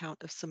take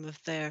account of some of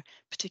their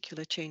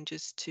particular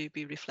changes to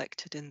be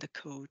reflected in the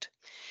code.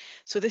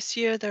 So this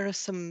year there are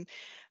some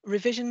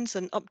Revisions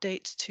and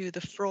updates to the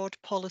fraud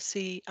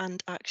policy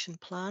and action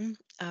plan,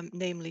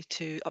 namely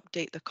to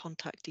update the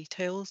contact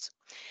details.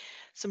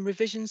 Some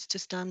revisions to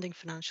standing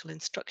financial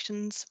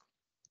instructions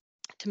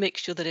to make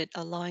sure that it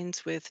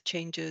aligns with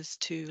changes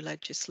to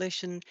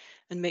legislation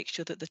and make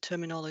sure that the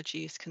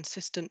terminology is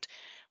consistent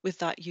with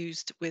that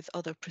used with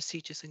other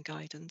procedures and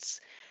guidance.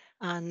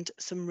 And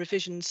some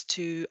revisions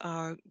to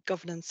our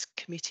governance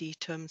committee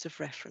terms of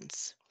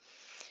reference.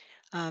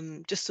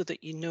 Just so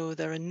that you know,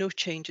 there are no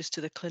changes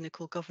to the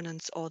clinical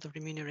governance or the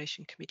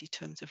remuneration committee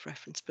terms of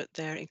reference, but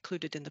they're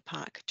included in the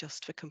pack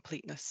just for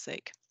completeness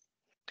sake.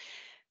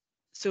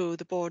 So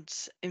the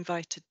board's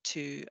invited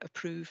to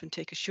approve and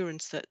take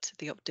assurance that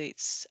the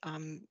updates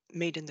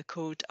made in the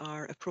code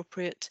are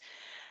appropriate.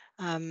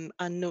 And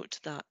note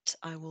that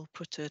I will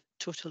put a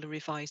totally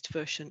revised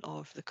version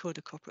of the Code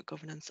of Corporate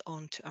Governance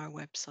onto our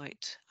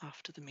website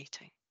after the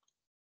meeting.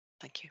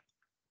 Thank you.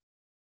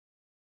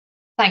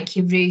 Thank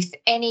you, Ruth.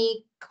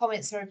 Any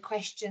comments or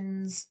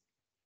questions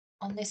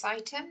on this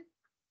item?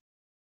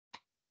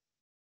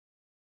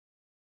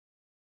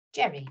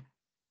 Jerry?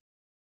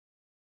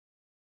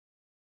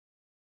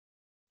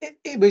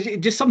 It was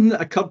just something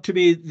that occurred to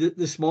me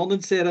this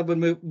morning, Sarah, when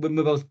we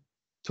were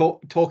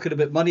talking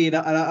about money, and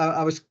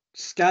I was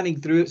scanning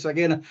through it. So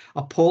again,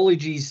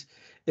 apologies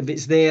if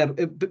it's there.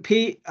 But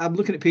I'm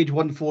looking at page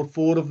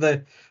 144 of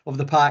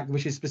the pack,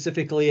 which is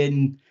specifically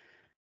in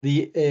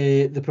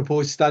the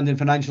proposed standing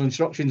financial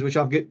instructions, which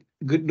I've got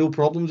no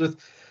problems with.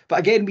 But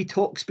again, we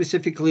talk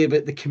specifically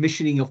about the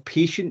commissioning of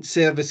patient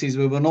services,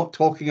 where we're not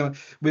talking about,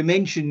 we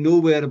mention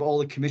nowhere about all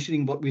the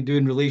commissioning what we do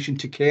in relation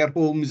to care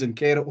homes and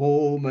care at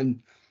home and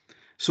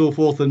so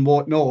forth and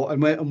whatnot,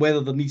 and whether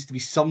there needs to be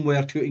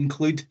somewhere to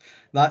include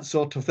that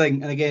sort of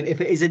thing. And again, if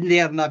it is in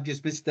there and I've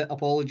just missed it,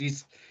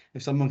 apologies.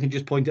 If someone can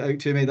just point it out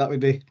to me, that would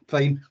be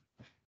fine.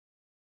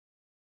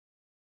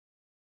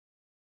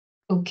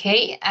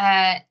 Okay,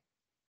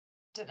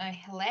 don't know,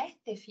 Heleth,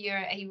 if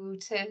you're able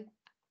to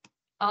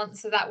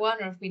answer that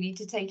one, or if we need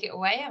to take it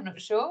away, I'm not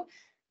sure.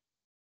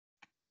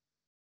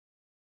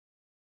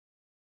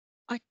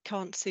 I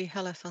can't see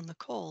Heleth on the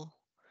call.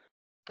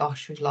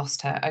 Gosh, we've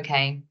lost her.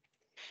 Okay.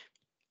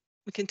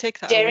 We can take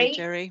that Jerry? away,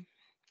 Jerry.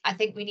 I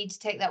think we need to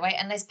take that away,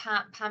 unless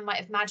Pam might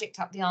have magicked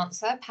up the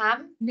answer.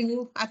 Pam?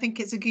 No, I think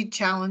it's a good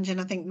challenge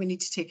and I think we need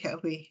to take it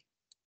away.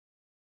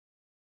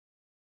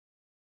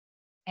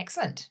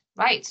 Excellent.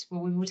 Right.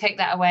 Well, we will take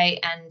that away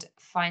and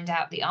find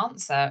out the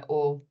answer,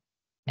 or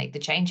make the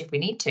change if we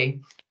need to.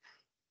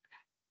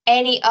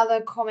 Any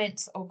other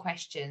comments or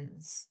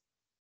questions?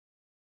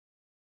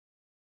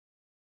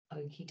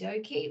 Okie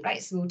dokie.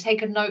 Right. So we'll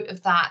take a note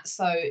of that.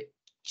 So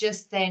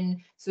just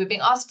then, so we're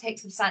being asked to take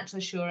substantial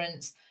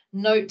assurance.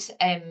 Note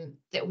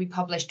that we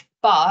published,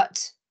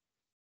 but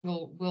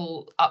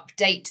we'll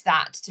update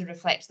that to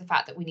reflect the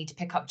fact that we need to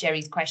pick up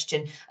Jerry's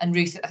question. And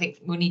Ruth, I think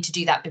we'll need to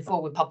do that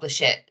before we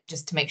publish it,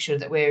 just to make sure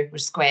that we're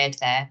squared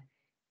there.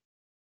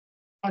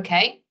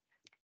 Okay.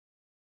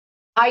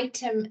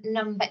 Item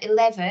number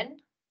 11.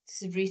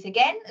 This is Ruth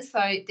again. So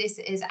this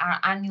is our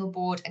annual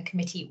board and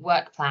committee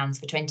work plans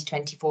for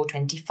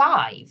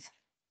 2024-25.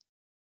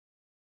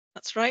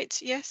 That's right,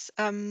 yes.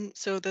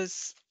 So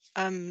there's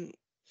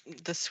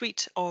the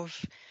suite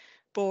of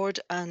board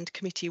and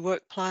committee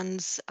work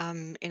plans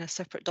in a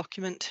separate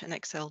document, an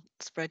Excel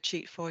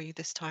spreadsheet for you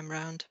this time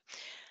round.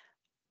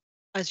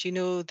 As you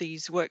know,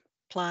 these work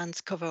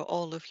plans cover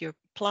all of your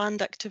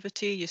planned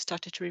activity, your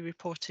statutory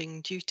reporting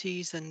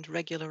duties and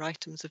regular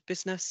items of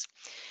business.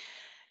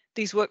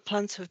 These work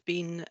plans have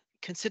been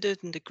considered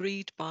and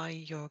agreed by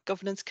your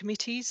governance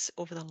committees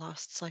over the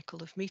last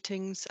cycle of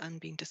meetings and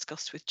been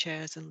discussed with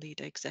chairs and lead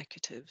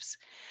executives.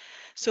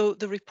 So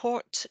the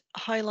report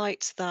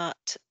highlights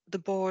that the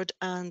board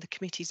and the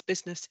committee's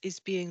business is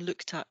being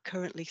looked at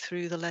currently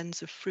through the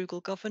lens of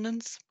frugal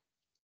governance.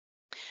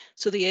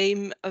 So the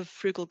aim of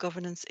frugal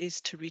governance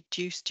is to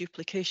reduce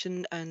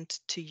duplication and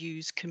to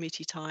use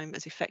committee time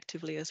as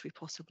effectively as we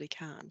possibly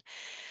can.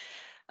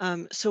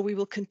 So we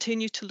will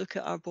continue to look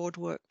at our board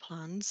work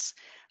plans,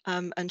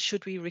 and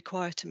should we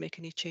require to make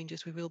any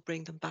changes, we will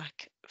bring them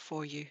back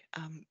for you.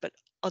 But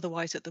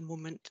otherwise, at the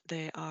moment,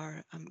 they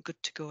are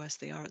good to go as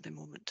they are at the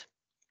moment.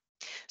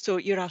 So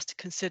you're asked to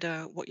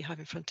consider what you have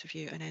in front of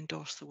you and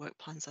endorse the work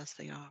plans as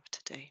they are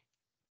today.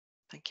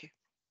 Thank you.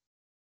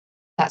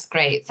 That's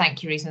great.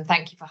 Thank you, Ruth, and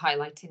thank you for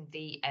highlighting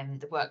the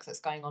work that's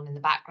going on in the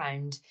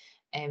background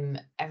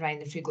around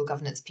the frugal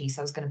governance piece.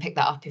 I was going to pick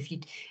that up if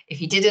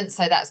you didn't,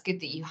 so that's good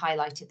that you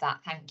highlighted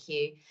that. Thank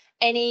you.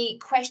 Any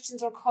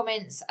questions or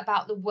comments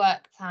about the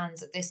work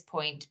plans at this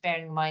point,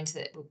 bearing in mind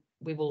that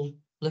we will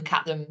look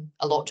at them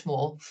a lot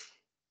more?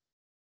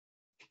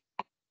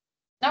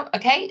 No,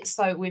 okay,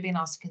 so we've been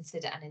asked to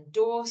consider and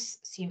endorse.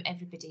 Assume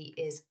everybody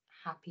is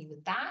happy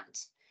with that.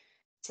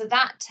 So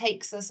that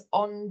takes us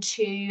on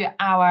to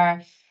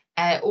our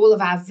all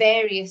of our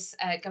various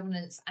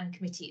governance and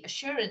committee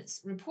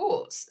assurance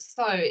reports.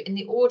 So in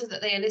the order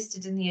that they are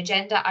listed in the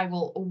agenda, I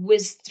will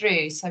whiz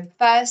through. So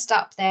first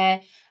up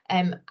there,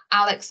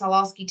 Alex, I'll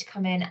ask you to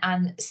come in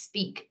and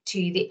speak to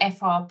the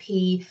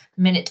FRP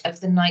minute of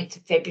the 9th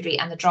of February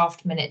and the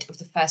draft minute of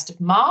the 1st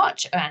of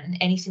March, and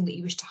anything that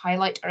you wish to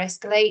highlight or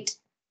escalate.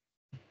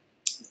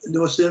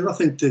 No, Sarah,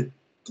 nothing to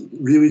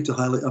really to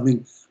highlight. I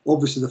mean,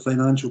 obviously the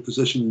financial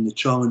position and the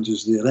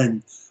challenges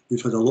therein,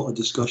 we've had a lot of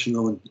discussion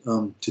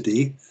on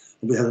today,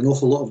 and we had an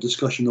awful lot of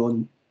discussion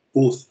on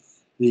both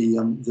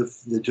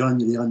the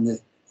January and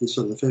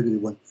the February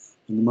one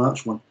and the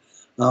March one.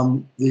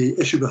 The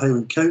issue with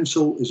Highland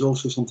Council is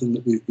also something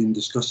that we've been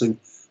discussing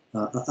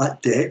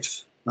at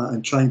depth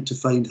and trying to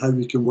find how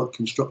we can work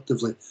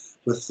constructively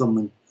with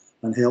them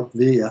and help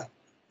there.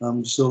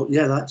 So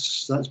yeah,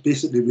 that's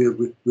basically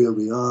where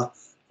we are,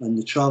 and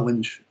the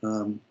challenge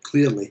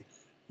clearly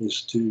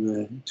is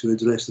to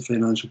address the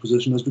financial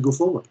position as we go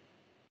forward.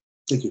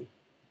 Thank you.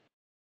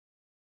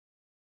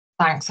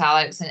 Thanks,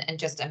 Alex. And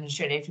just, I'm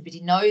sure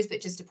everybody knows, but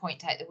just to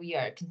point out that we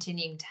are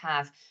continuing to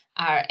have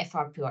our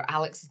FRP, or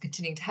Alex is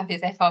continuing to have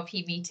his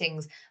FRP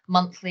meetings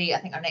monthly. I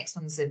think our next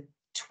one's the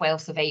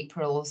 12th of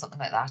April or something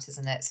like that,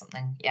 isn't it?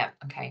 Something, yeah,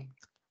 okay.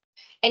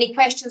 Any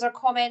questions or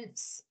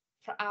comments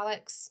for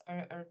Alex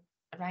or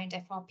around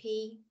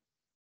FRP?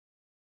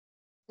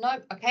 No,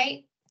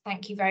 okay,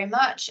 thank you very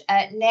much.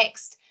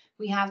 Next,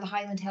 we have the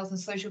Highland Health and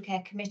Social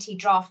Care Committee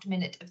draft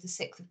minute of the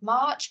 6th of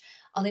March.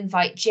 I'll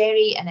invite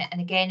Jerry, and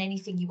again,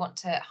 anything you want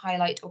to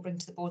highlight or bring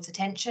to the board's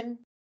attention?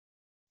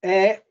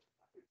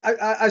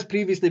 As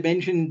previously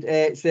mentioned,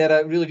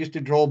 Sarah, really just to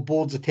draw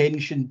board's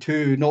attention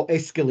to, not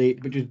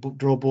escalate, but just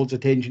draw board's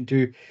attention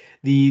to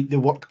the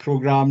work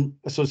programme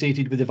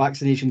associated with the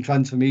vaccination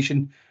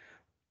transformation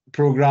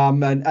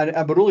programme, and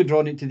we're only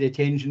drawing it to the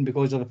attention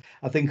because of,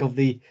 I think, of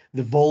the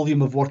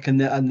volume of work and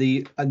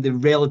the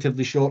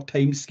relatively short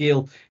time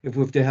scale if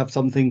we have to have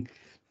something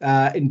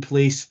in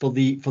place for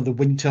the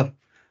winter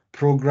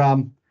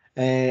programme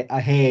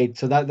ahead.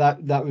 So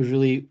that was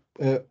really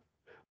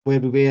where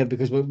we were,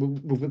 because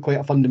we've got quite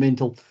a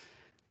fundamental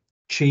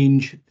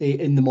change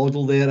in the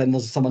model there, and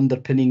there's some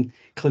underpinning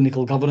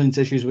clinical governance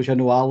issues which I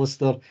know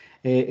Alistair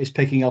is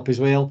picking up as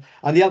well.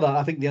 And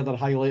I think the other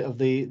highlight of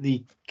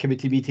the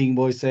committee meeting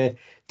was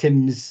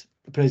Tim's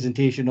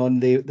presentation on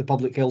the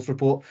public health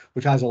report,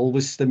 which has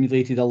always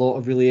stimulated a lot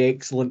of really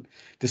excellent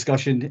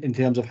discussion in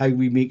terms of how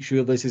we make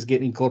sure this is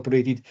getting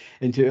incorporated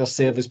into our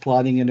service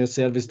planning and our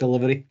service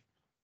delivery.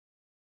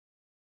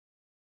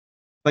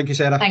 Thank you,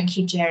 Sarah. Thank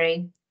you,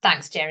 Jerry.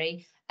 Thanks,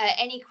 Jerry.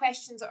 Any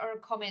questions or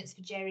comments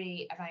for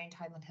Jerry around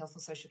Highland Health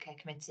and Social Care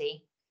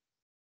Committee?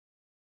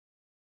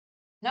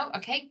 No?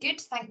 Okay, good,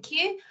 thank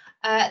you.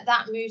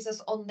 That moves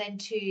us on then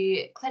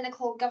to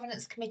Clinical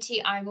Governance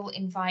Committee. I will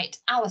invite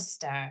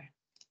Alistair.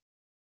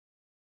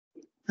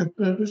 It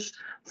was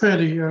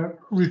fairly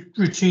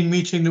routine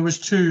meeting. There was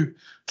two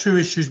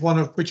issues, one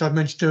of which I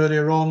mentioned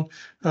earlier on,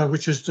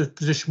 which is the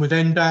position with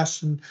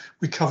NDAS, and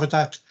we covered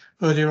that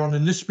earlier on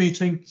in this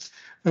meeting.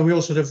 And we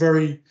also had a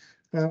very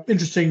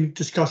interesting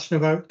discussion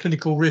about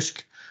clinical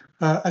risk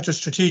at a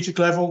strategic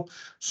level,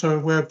 so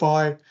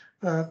whereby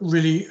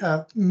really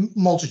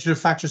multitude of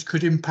factors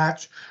could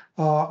impact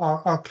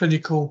our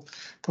clinical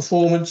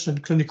performance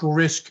and clinical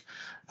risk,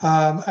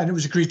 and it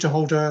was agreed to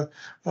hold a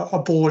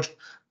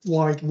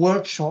board-wide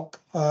workshop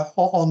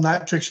on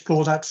that to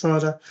explore that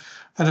further,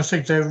 and I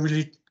think they're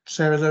really,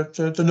 Sarah,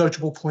 the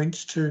notable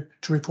points to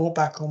report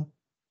back on.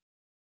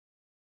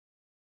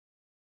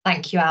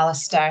 Thank you,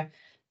 Alistair.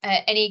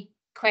 Any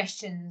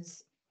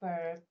questions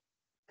for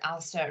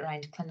Alistair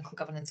around Clinical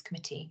Governance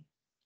Committee?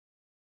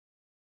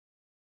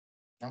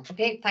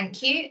 Okay,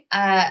 thank you.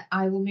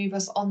 I will move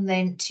us on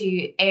then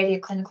to Area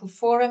Clinical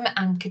Forum,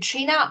 and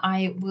Katrina,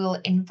 I will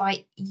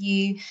invite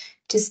you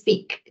to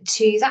speak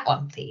to that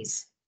one,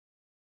 please.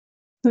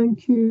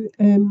 Thank you.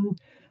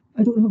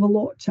 I don't have a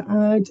lot to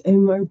add.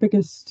 Our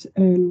biggest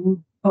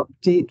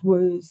update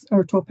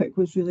topic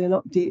was really an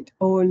update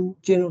on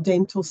general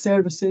dental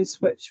services,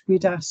 which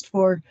we'd asked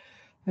for,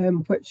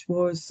 which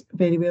was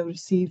very well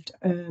received,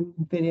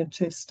 very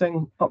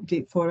interesting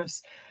update for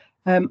us.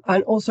 And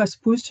also, I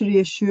suppose, to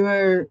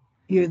reassure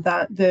you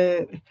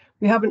that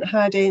we haven't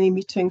had any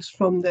meetings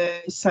from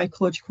the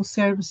psychological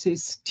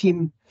services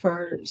team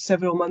for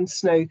several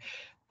months now,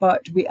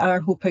 but we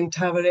are hoping to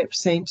have a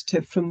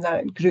representative from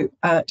that group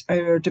at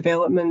our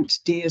development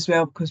day as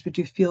well, because we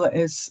do feel it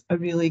is a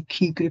really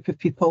key group of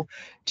people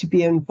to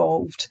be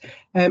involved.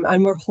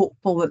 And we're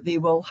hopeful that they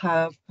will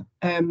have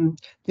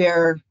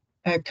their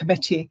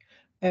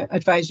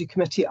advisory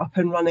committee up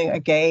and running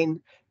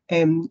again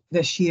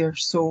this year.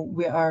 So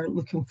we are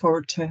looking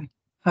forward to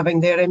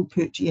having their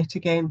input yet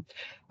again.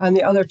 And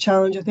the other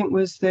challenge, I think,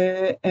 was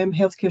the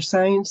Healthcare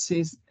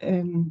Sciences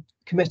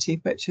Committee,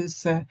 which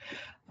is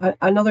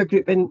another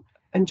group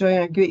enjoying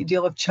a great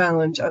deal of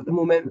challenge at the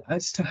moment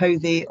as to how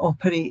they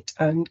operate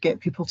and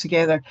get people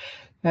together.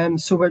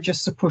 So we're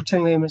just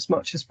supporting them as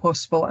much as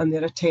possible, and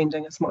they're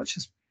attending as much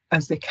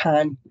as they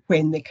can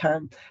when they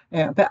can.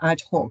 A bit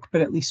ad hoc,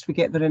 but at least we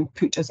get their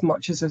input as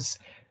much as is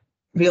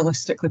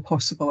realistically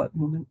possible at the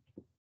moment.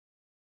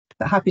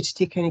 But happy to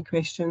take any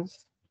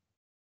questions.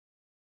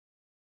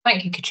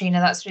 Thank you, Katrina.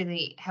 That's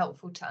really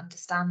helpful to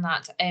understand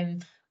that.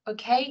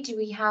 Okay, do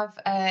we have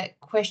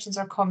questions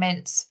or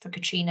comments for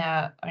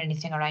Katrina or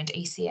anything around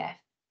ACF?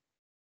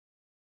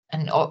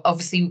 And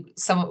obviously,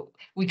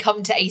 we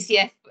come to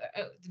ACF,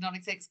 the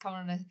non-execs come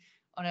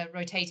on a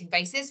rotating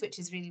basis, which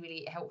is really,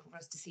 really helpful for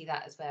us to see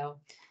that as well.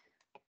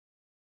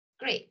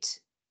 Great.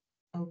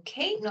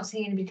 Okay, not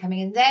seeing anybody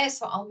coming in there,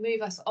 so I'll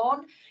move us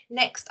on.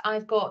 Next,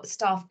 I've got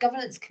Staff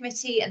Governance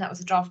Committee, and that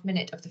was a draft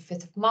minute of the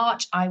 5th of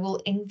March. I will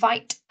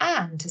invite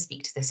Anne to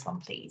speak to this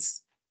one,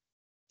 please.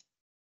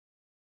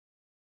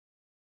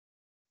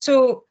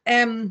 So,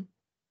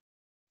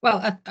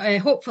 well, I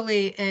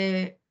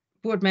hopefully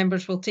board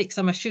members will take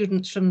some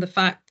assurance from the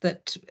fact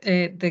that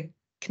the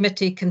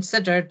committee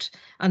considered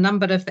a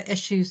number of the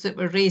issues that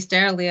were raised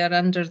earlier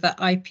under the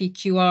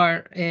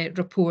IPQR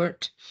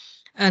report.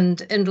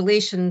 And in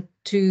relation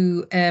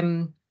to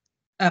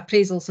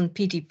appraisals and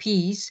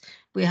PDPs,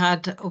 we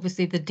had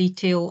obviously the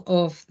detail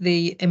of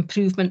the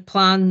improvement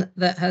plan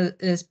that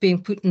is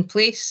being put in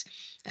place.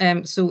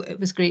 So it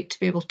was great to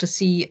be able to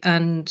see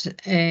and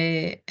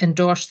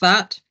endorse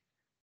that.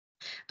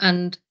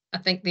 And I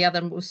think the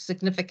other most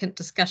significant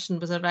discussion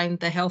was around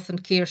the Health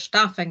and Care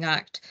Staffing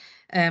Act.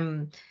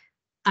 And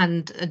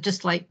I'd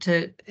just like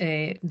to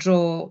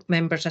draw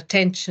members'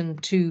 attention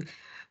to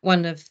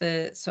one of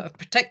the sort of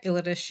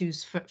particular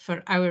issues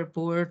for our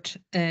board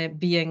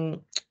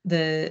being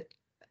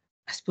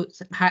I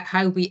suppose,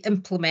 how we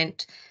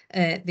implement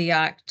the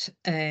Act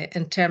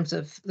in terms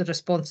of the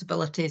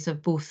responsibilities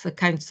of both the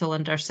council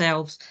and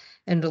ourselves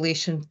in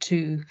relation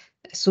to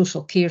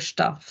social care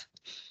staff.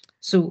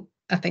 So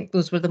I think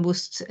those were the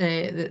most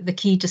the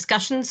key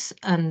discussions,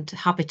 and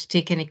happy to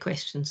take any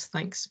questions.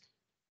 Thanks.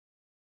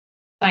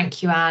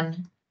 Thank you,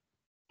 Anne.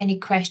 Any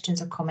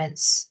questions or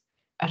comments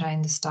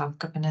around the staff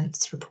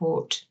governance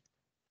report?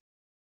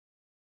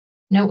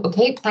 No,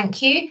 okay,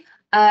 thank you.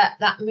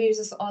 That moves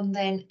us on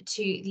then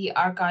to the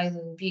Argyll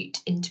and Bute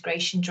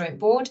Integration Joint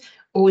Board.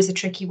 Always a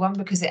tricky one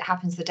because it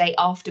happens the day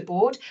after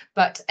board.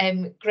 But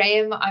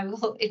Graham, I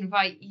will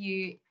invite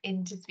you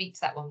in to speak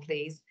to that one,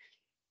 please.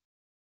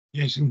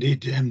 Yes,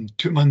 indeed.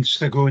 2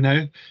 months ago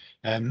now,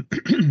 and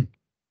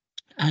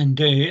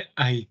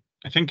I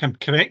think I'm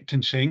correct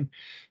in saying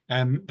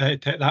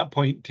that at that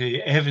point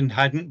Evan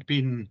hadn't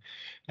been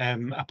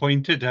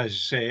appointed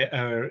as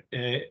our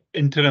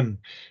interim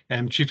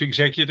chief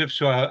executive.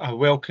 So a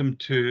welcome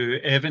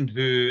to Evan,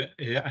 who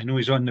I know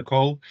is on the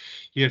call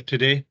here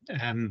today.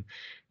 And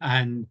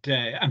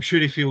I'm sure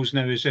he feels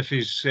now as if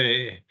he's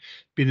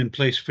been in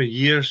place for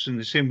years, in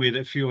the same way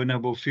that Fiona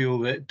will feel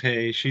that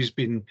she's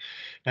been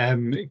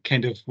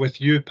kind of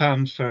with you,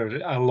 Pam, for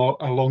a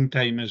long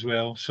time as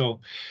well. So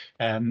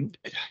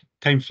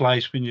time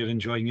flies when you're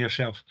enjoying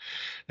yourself.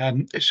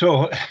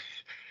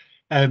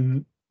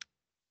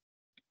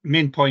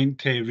 Main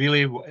point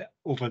really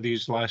over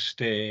these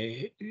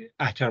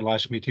at our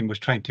last meeting was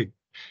trying to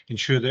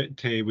ensure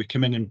that we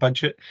come in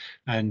budget,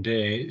 and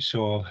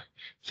so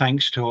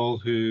thanks to all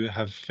who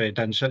have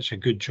done such a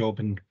good job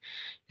in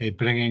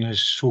bringing us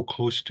so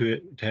close to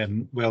it.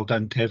 Well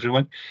done to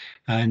everyone,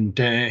 and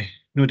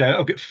no doubt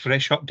I'll get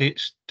fresh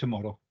updates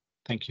tomorrow.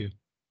 Thank you.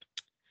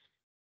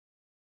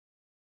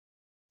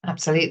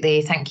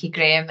 Absolutely, thank you,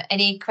 Graham.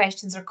 Any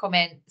questions or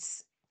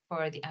comments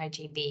for the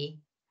IGB?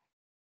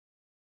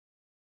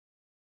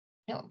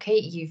 Okay,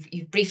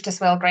 you've briefed us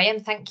well,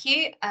 Graham. Thank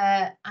you.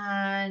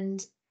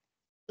 And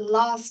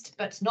last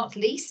but not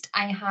least,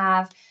 I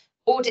have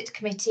Audit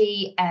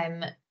Committee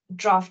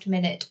draft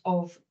minute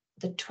of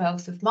the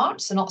 12th of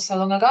March, so not so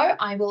long ago.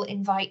 I will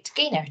invite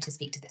Gaynor to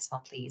speak to this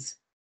one, please.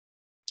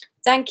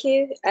 Thank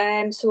you.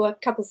 So a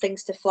couple of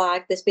things to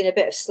flag. There's been a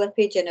bit of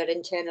slippage in our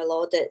internal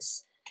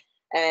audits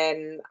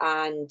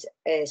and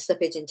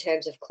slippage in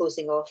terms of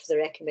closing off the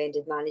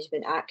recommended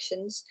management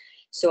actions.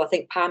 So I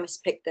think Pam has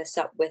picked this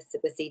up with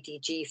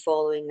EDG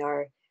following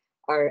our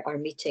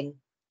meeting.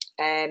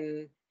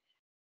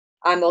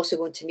 I'm also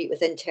going to meet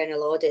with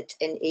internal audit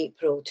in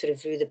April to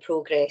review the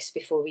progress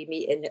before we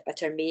meet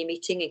at our May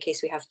meeting, in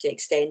case we have to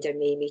extend our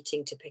May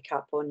meeting to pick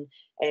up on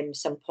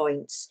some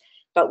points.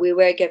 But we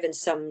were given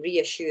some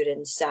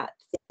reassurance at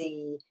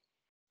the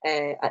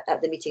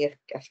meeting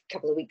a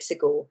couple of weeks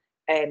ago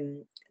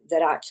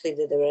that actually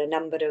there were a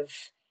number of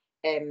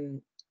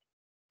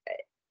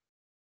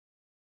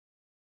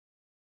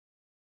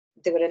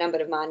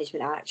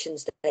management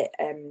actions that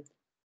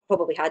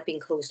probably had been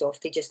closed off.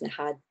 They just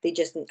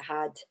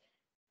had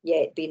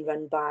yet been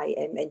run by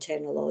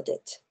internal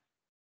audit.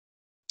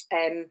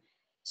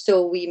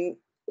 So we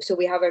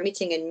have our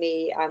meeting in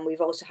May, and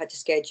we've also had to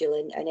schedule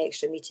an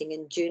extra meeting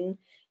in June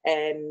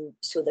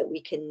so that we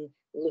can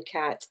look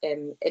at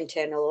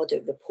internal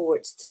audit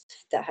reports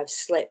that have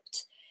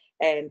slipped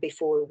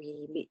before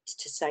we meet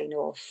to sign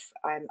off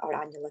our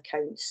annual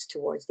accounts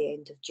towards the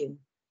end of June.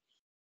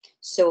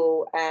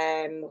 So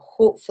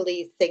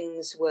hopefully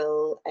things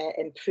will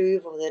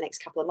improve over the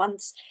next couple of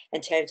months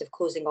in terms of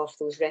closing off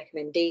those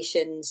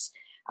recommendations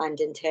and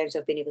in terms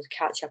of being able to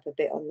catch up a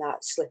bit on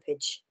that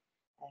slippage.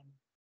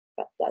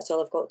 But that's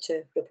all I've got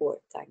to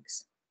report.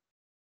 Thanks.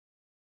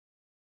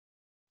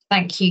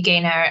 Thank you,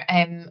 Gaynor.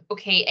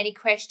 Okay, any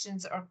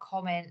questions or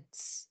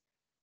comments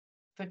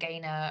for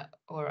Gaynor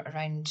or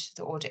around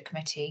the audit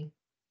committee?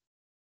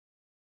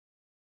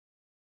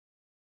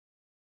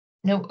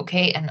 No,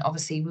 okay, and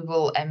obviously we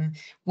will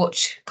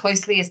watch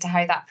closely as to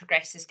how that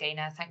progresses,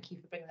 Gaynor. Thank you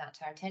for bringing that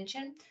to our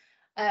attention.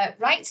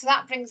 Right, so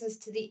that brings us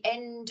to the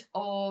end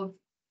of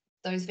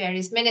those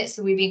various minutes.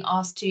 So we're being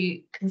asked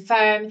to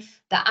confirm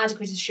that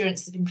adequate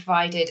assurance has been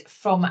provided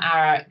from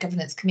our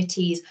governance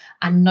committees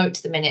and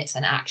note the minutes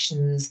and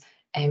actions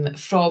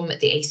from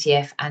the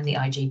ACF and the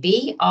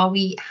IJB. Are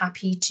we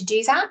happy to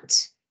do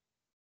that?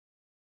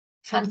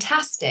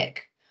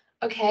 Fantastic.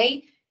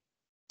 Okay.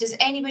 Does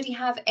anybody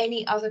have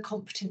any other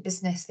competent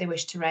business they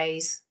wish to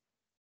raise?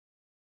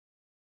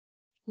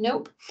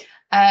 Nope.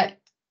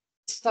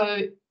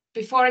 So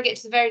before I get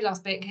to the very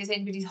last bit, in case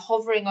anybody's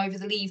hovering over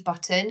the leave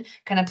button,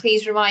 can I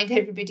please remind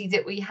everybody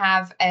that we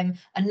have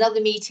another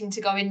meeting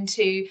to go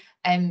into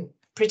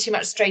pretty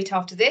much straight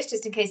after this,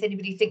 just in case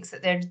anybody thinks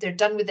that they're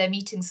done with their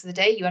meetings for the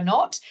day. You are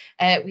not.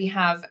 We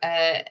have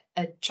a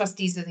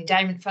trustees of the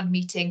endowment fund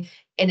meeting,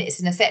 and it's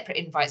in a separate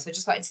invite. So I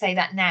just wanted to say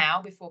that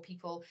now before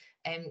people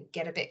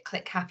get a bit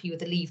click happy with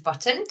the leave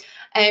button.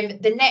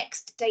 The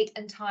next date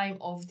and time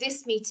of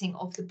this meeting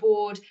of the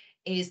board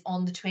is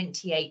on the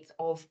 28th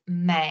of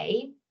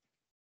May.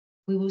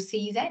 We will see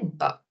you then,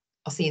 but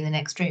I'll see you in the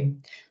next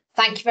room.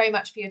 Thank you very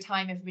much for your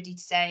time, everybody,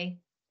 today.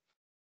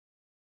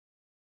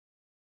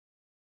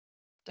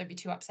 Don't be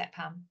too upset,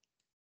 Pam.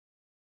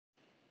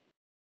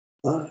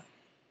 Bye.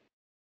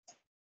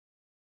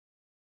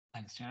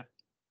 Thanks, Jack.